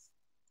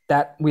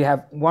 that we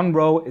have one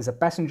row is a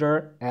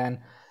passenger, and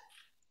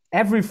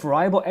every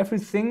variable,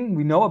 everything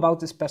we know about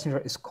this passenger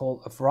is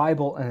called a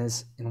variable and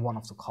is in one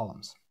of the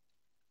columns.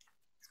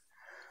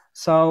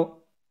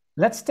 So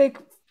let's take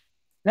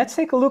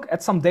a look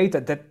at some data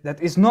that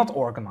is not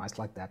organized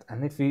like that,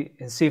 and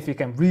see if we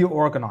can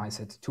reorganize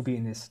it to be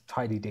in this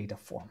tidy data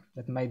form.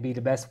 That might be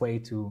the best way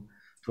to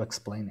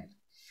explain it.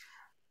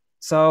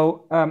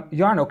 So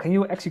Jarno, can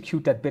you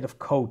execute that bit of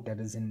code that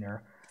is in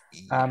there?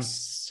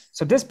 Yes.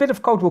 So this bit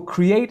of code will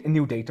create a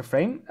new data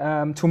frame.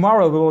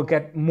 Tomorrow we will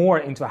get more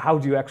into how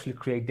do you actually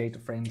create data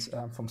frames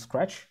from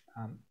scratch.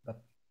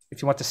 But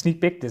if you want a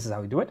sneak peek, this is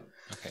how we do it.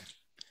 Okay.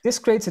 This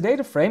creates a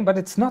data frame, but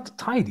it's not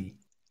tidy.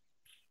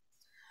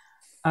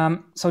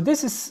 So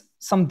this is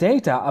some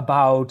data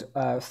about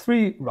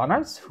 3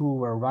 runners who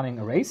were running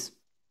a race.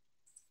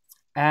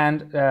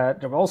 And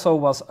there also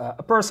was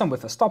a person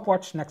with a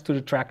stopwatch next to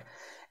the track.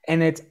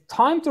 And it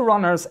timed the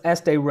runners as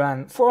they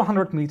ran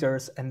 400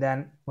 meters. And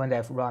then when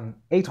they've run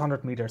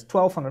 800 meters,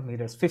 1200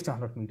 meters,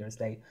 1500 meters,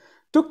 they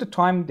took the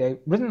time, they've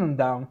written them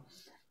down.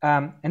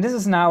 And this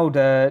is now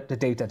the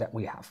data that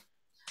we have.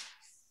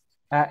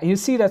 And you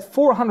see that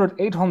 400,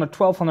 800,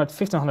 1200,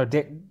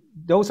 1500,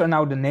 those are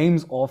now the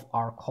names of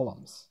our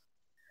columns.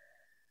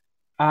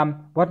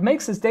 What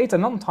makes this data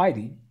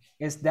non-tidy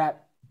is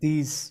that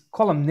these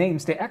column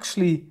names, they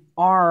actually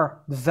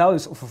are the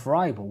values of a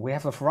variable. We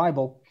have a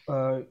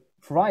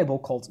variable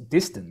called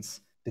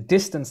distance, the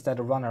distance that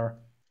a runner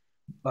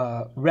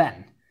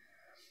ran.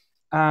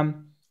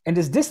 And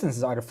this distance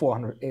is either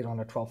 400,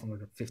 800,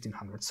 1200, or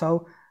 1500.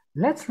 So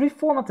let's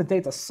reformat the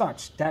data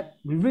such that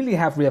we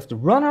have the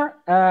runner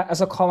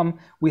as a column,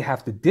 we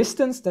have the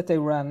distance that they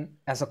ran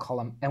as a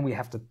column, and we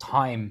have the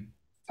time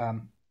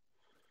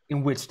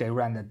in which they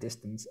ran that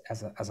distance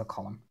as a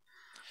column.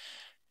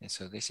 And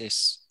so this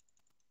is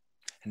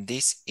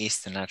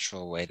the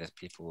natural way that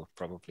people will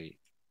probably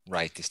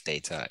write this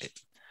data.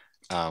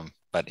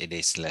 But it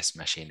is less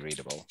machine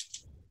readable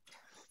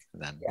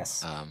than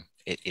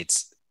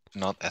it's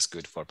not as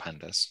good for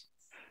Pandas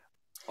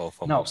or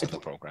for most of the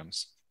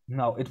programs.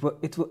 No,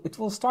 it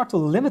will start to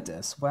limit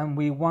us when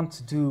we want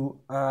to do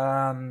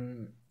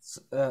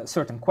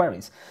certain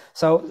queries.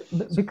 So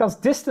because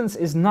distance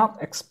is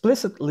not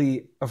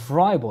explicitly a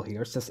variable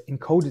here, it's just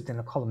encoded in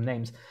the column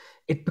names,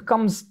 it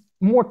becomes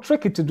more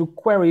tricky to do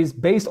queries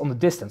based on the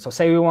distance. So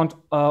say we want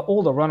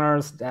all the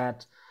runners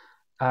that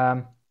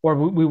or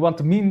we want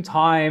the mean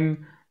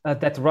time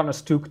that the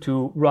runners took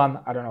to run,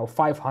 I don't know,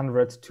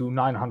 500 to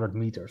 900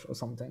 meters or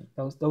something.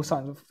 Those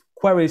kinds of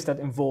queries that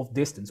involve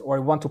distance. Or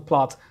we want to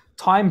plot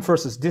time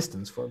versus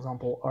distance, for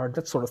example, or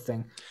that sort of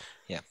thing.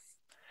 Yeah.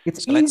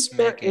 So let's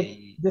make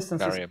a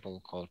variable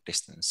called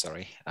distance,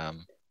 sorry.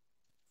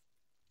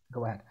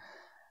 Go ahead.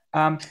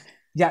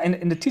 Yeah,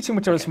 in the teaching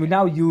materials, we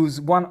now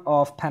use one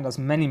of Pandas'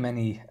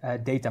 many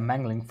data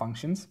mangling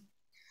functions.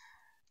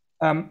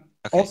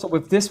 Also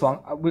with this one,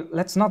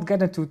 let's not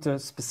get into the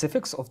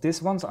specifics of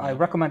this one. So I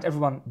recommend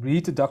everyone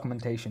read the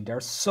documentation. There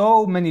are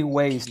so many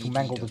ways to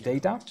mangle the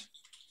data.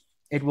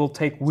 It will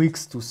take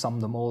weeks to sum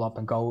them all up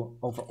and go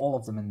over all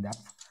of them in depth.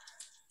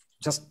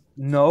 Just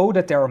know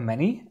that there are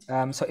many.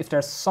 So if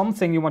there's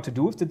something you want to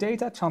do with the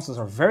data, chances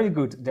are very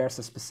good there's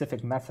a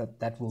specific method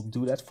that will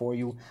do that for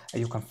you,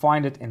 and you can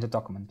find it in the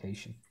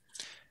documentation.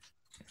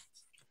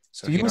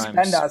 So to use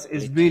Pandas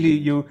is really,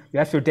 you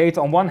have your data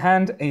on one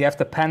hand, and you have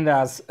the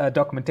Pandas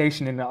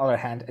documentation in the other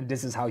hand, and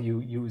this is how you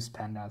use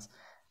Pandas.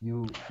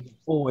 You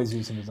always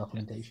using the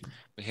documentation.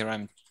 But here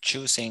I'm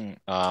choosing,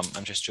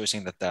 I'm just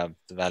choosing that the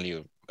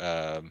value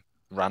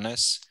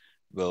runners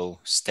will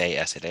stay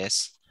as it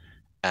is.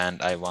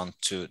 And I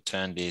want to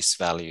turn these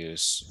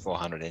values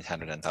 400,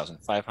 800, and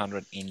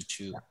 1500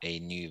 into a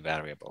new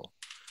variable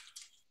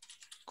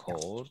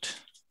called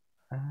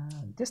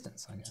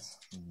distance, I guess.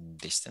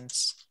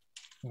 Distance.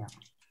 Yeah.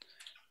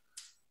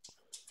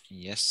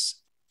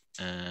 Yes.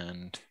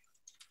 And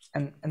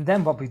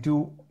then what we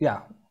do,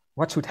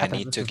 what should happen? I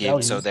need to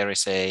give, so there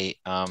is a,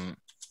 I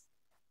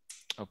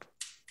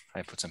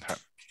put some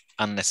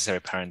unnecessary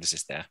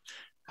parentheses there.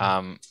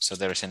 So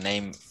there is a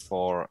name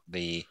for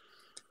the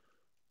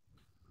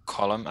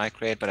column I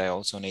create, but I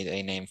also need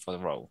a name for the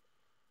row.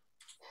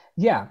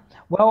 Yeah,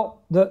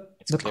 well, the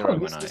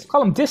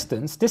column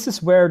distance, this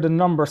is where the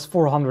numbers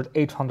 400,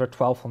 800,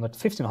 1200,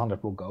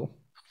 1500 will go.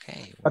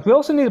 Okay. But we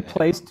also need a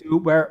place to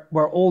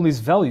where all these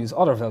values,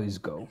 other values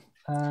go.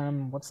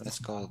 What's this? Let's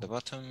go to the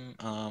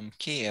bottom.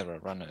 Key error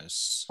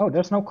runners. Oh,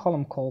 there's no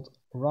column called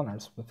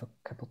runners with a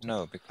capital T.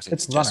 No, because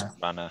It's it's just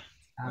runner. runner.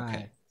 Ah,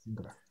 Okay.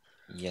 singular.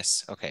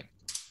 Yes. Okay.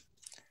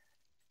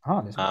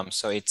 Ah, this one.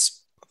 So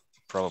it's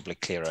probably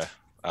clearer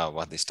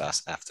what this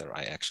does after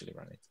I actually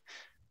run it.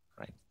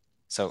 Right.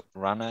 So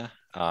runner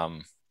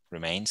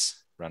remains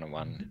runner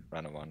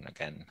one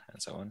again,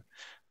 and so on.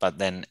 But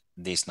then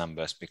these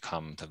numbers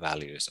become the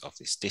values of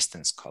this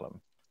distance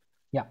column.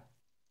 Yeah.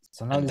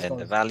 So now and then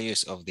the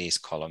values of these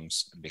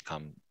columns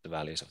become the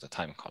values of the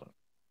time column.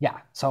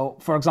 Yeah. So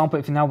for example,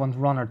 if you now want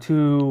runner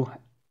 2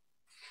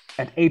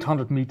 at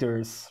 800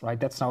 meters, right?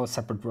 That's now a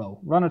separate row.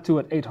 Runner 2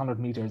 at 800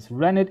 meters,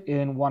 ran it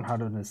in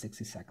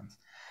 160 seconds.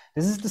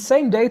 This is the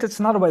same data. It's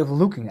another way of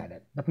looking at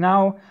it. But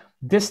now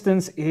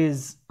distance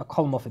is a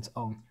column of its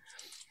own.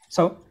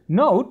 So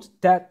note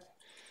that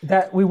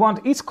we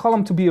want each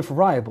column to be a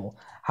variable.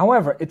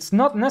 However, it's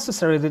not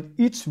necessary that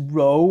each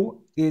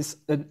row is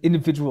an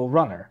individual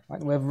runner.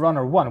 Right? We have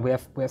runner 1. We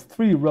have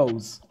 3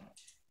 rows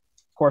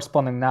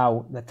corresponding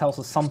now that tells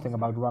us something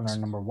about runner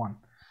number 1.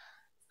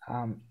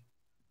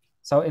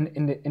 So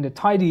in the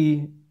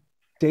tidy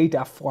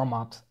data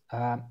format,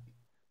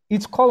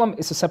 each column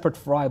is a separate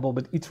variable,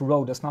 but each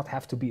row does not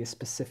have to be a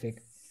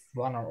specific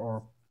runner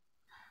or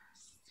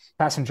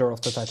passenger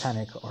of the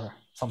Titanic or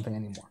something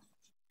anymore.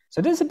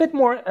 So this is a bit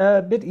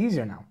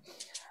easier now.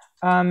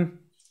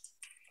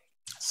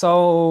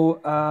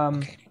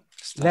 Okay,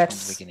 start from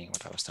the beginning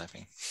what I was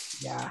typing.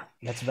 Yeah,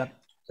 let's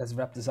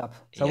wrap this up.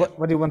 So yeah.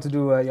 what do you want to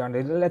do,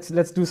 Jarno?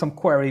 Let's do some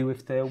query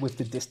with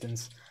the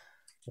distance,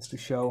 just to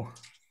show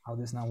how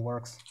this now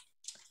works.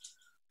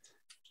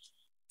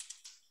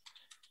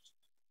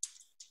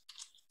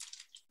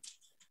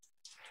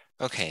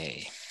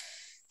 Okay,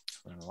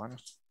 runner 1.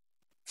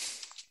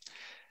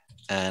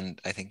 And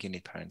I think you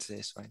need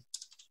parentheses, right?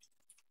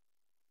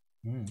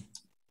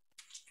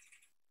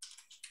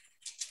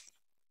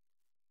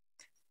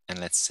 And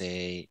let's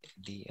say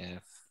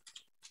df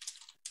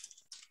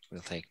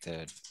will take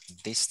the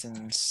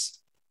distance.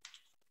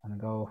 And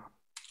go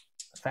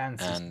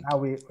fancy. And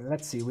now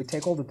let's see. We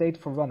take all the data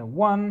for runner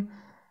 1.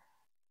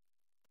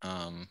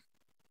 And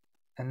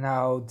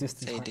now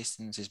distance. Say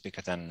distance is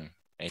bigger than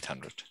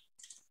 800.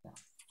 Yeah.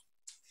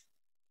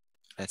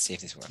 Let's see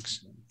if this works.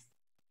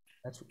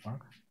 That should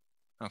work.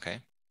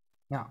 Okay.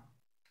 Yeah.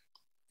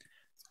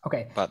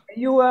 Okay. But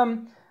you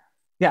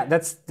yeah,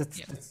 that's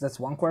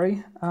one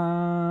query.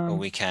 Well,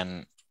 we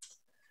can.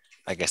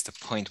 I guess the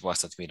point was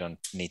that we don't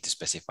need to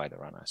specify the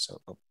runner. So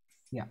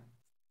yeah,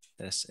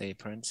 there's a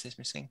parenthesis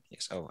missing.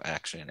 Yes. Oh,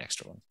 actually, an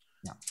extra one.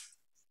 Yeah.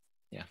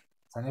 Yeah.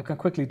 So you can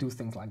quickly do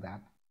things like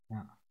that.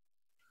 Yeah.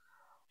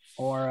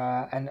 Or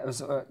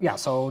yeah.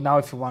 So now,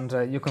 if you want,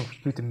 you can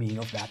compute the mean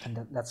of that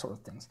and that sort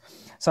of things.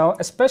 So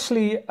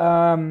especially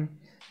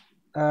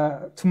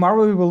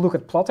tomorrow we will look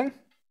at plotting.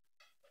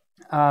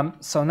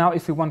 So now,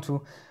 if you want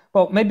to.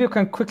 Well, maybe you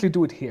can quickly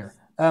do it here.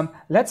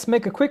 Let's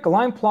make a quick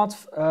line plot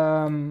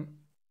for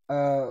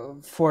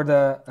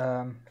the.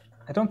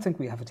 I don't think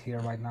we have it here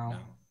right now. No.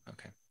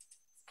 Okay.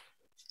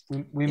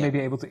 We may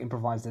be able to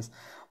improvise this.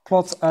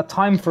 Plot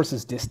time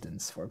versus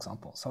distance, for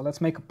example. So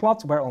let's make a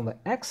plot where on the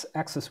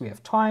x-axis we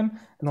have time,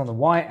 and on the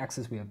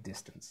y-axis we have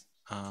distance.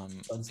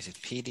 Is it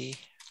PD?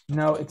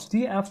 No, it's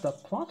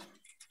df.plot.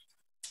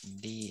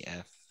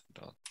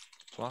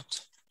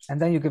 df.plot. And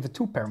then you give it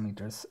 2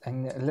 parameters,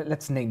 and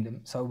let's name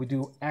them. So we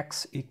do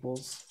x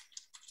equals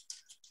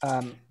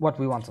what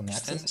we want on the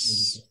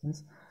axis,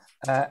 distance,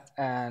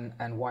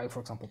 and y, for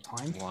example,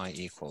 time. Y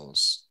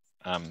equals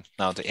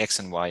now the x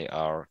and y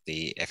are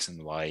the x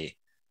and y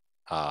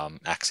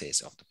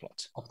axis of the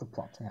plot. Of the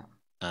plot, yeah.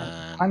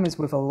 And time is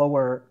with a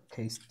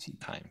lowercase t.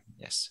 Time,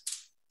 yes.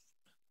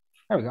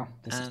 There we go.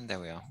 And there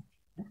we are.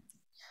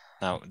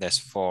 Now there's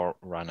 4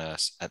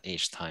 runners at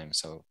each time,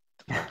 so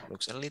the plot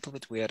looks a little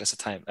bit weird as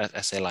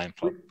a line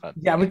plot. But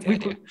yeah, we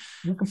can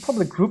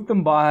probably group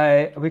them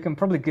by. We can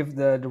probably give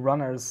the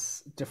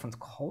runners different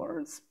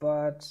colors,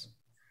 but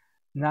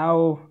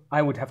now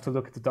I would have to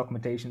look at the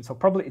documentation. So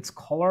probably its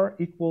color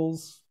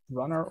equals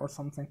runner or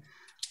something,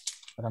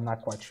 but I'm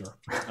not quite sure.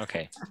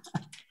 Okay.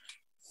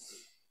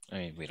 I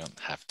mean, we don't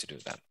have to do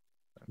that.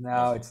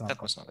 No, it's not.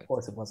 That was not it. Of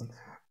course, it wasn't.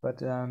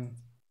 But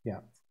yeah.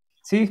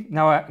 See,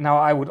 now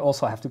I would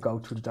also have to go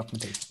to the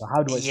documentation. So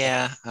how do I?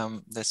 Yeah,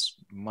 there's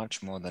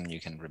much more than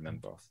you can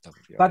remember off the top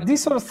of your head. But head.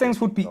 These sort of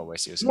things would be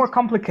more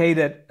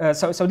complicated.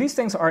 So these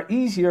things are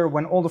easier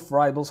when all the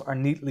variables are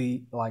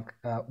neatly like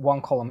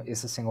one column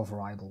is a single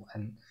variable,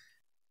 and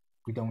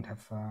we don't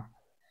have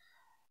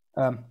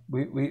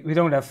we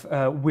don't have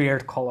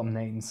weird column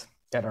names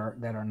that are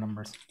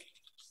numbers.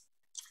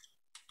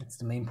 That's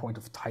the main point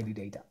of tidy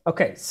data.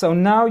 Okay, so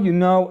now you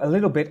know a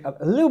little bit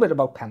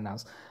about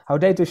Pandas, how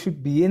data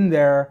should be in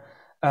there,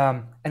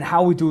 and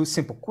how we do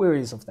simple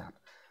queries of that.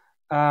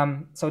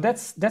 So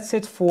that's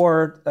it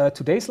for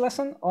today's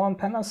lesson on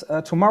Pandas.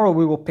 Tomorrow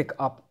we will pick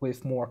up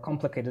with more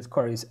complicated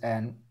queries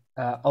and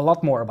a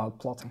lot more about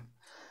plotting.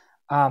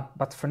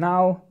 But for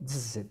now, this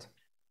is it.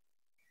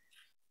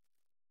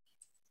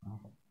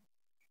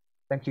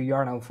 Thank you,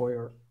 Jarno, for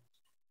your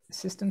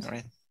assistance. All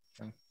right.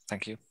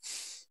 Thank you.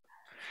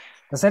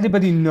 Does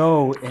anybody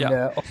know in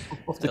Yeah.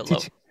 of the Hello.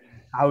 teaching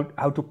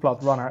how to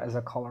plot runner as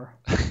a color?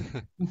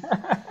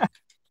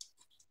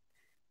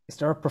 Is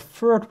there a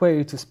preferred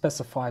way to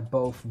specify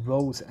both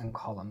rows and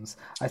columns?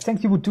 I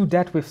think you would do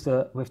that with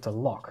the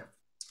lock.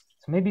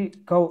 So maybe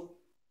go.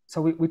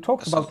 So we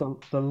talked about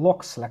the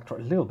lock selector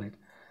a little bit,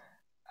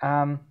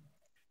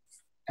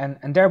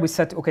 and there we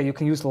said, okay, you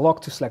can use the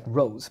lock to select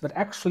rows, but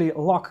actually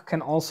a lock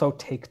can also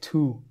take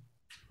two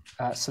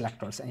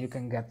selectors, and you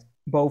can get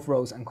both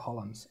rows and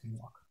columns in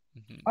lock.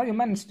 How do you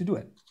manage to do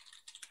it?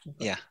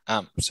 Yeah.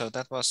 So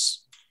that was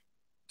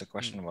the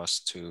question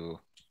was to.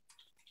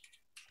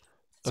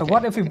 So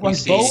what if we want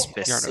see both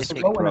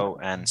specific row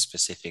and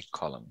specific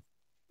column,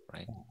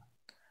 right?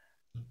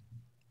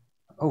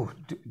 Oh,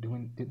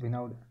 did we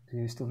know that? Do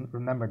you still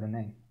remember the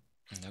name?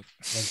 Nope.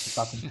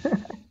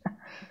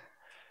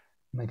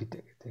 Maybe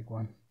take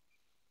one.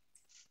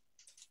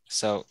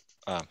 So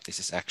this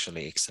is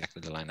actually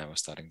exactly the line I was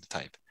starting to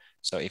type.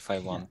 So if I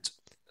want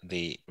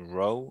the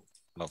row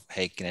of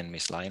Heikkinen and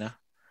Miss Laina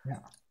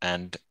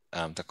and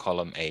the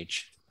column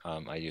age,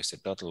 I use the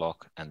dot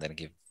lock and then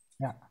give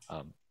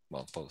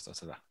well, both of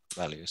the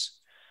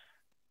values.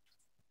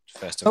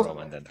 First the row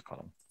and then the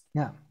column.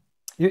 Yeah.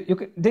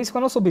 These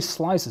can also be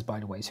slices, by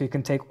the way. So you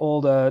can take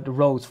all the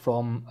rows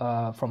from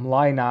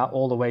Laina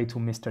all the way to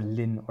Mr.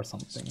 Lin or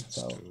something.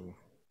 So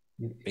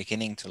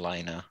beginning to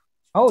Laina.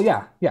 Oh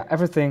yeah,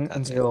 everything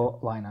until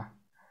Laina.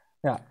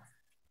 Yeah.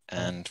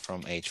 And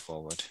from age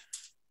forward.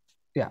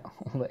 Yeah,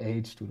 all the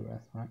age to the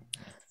rest, right?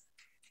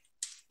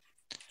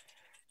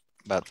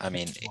 But I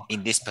mean,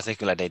 in this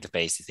particular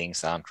database,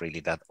 things aren't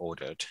really that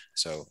ordered.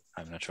 So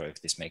I'm not sure if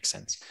this makes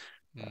sense.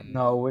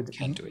 No, it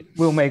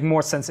will make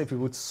more sense if we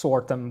would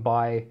sort them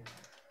by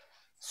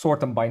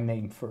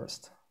name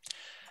first.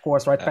 Of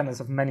course, right? Pandas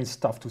have many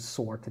stuff to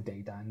sort the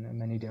data in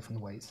many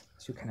different ways,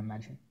 as you can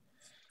imagine.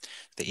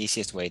 The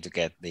easiest way to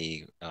get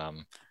the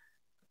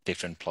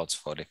different plots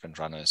for different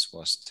runners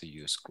was to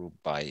use group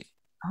by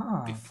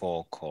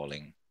before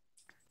calling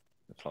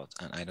the plot.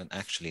 And I don't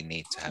actually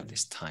need to have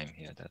this time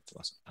here. That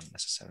was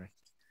unnecessary.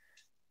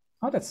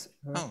 Oh, that's...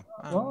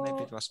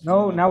 maybe it was...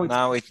 No,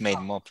 now it made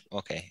more...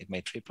 Okay, it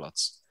made 3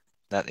 plots.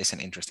 That is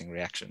an interesting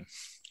reaction.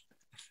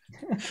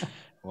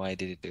 Why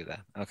did it do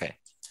that? Okay.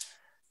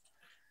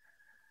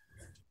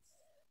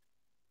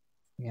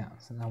 Yeah,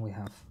 so now we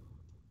have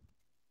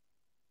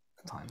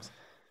times.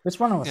 Which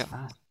one was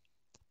fast?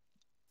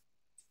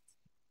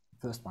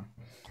 First one.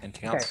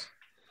 Anything else?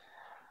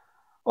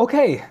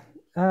 Okay.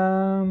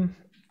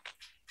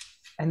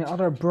 Any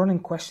other burning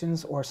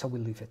questions, or shall we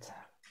leave it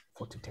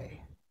for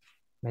today?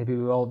 Maybe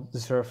we all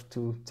deserve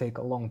to take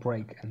a long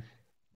break and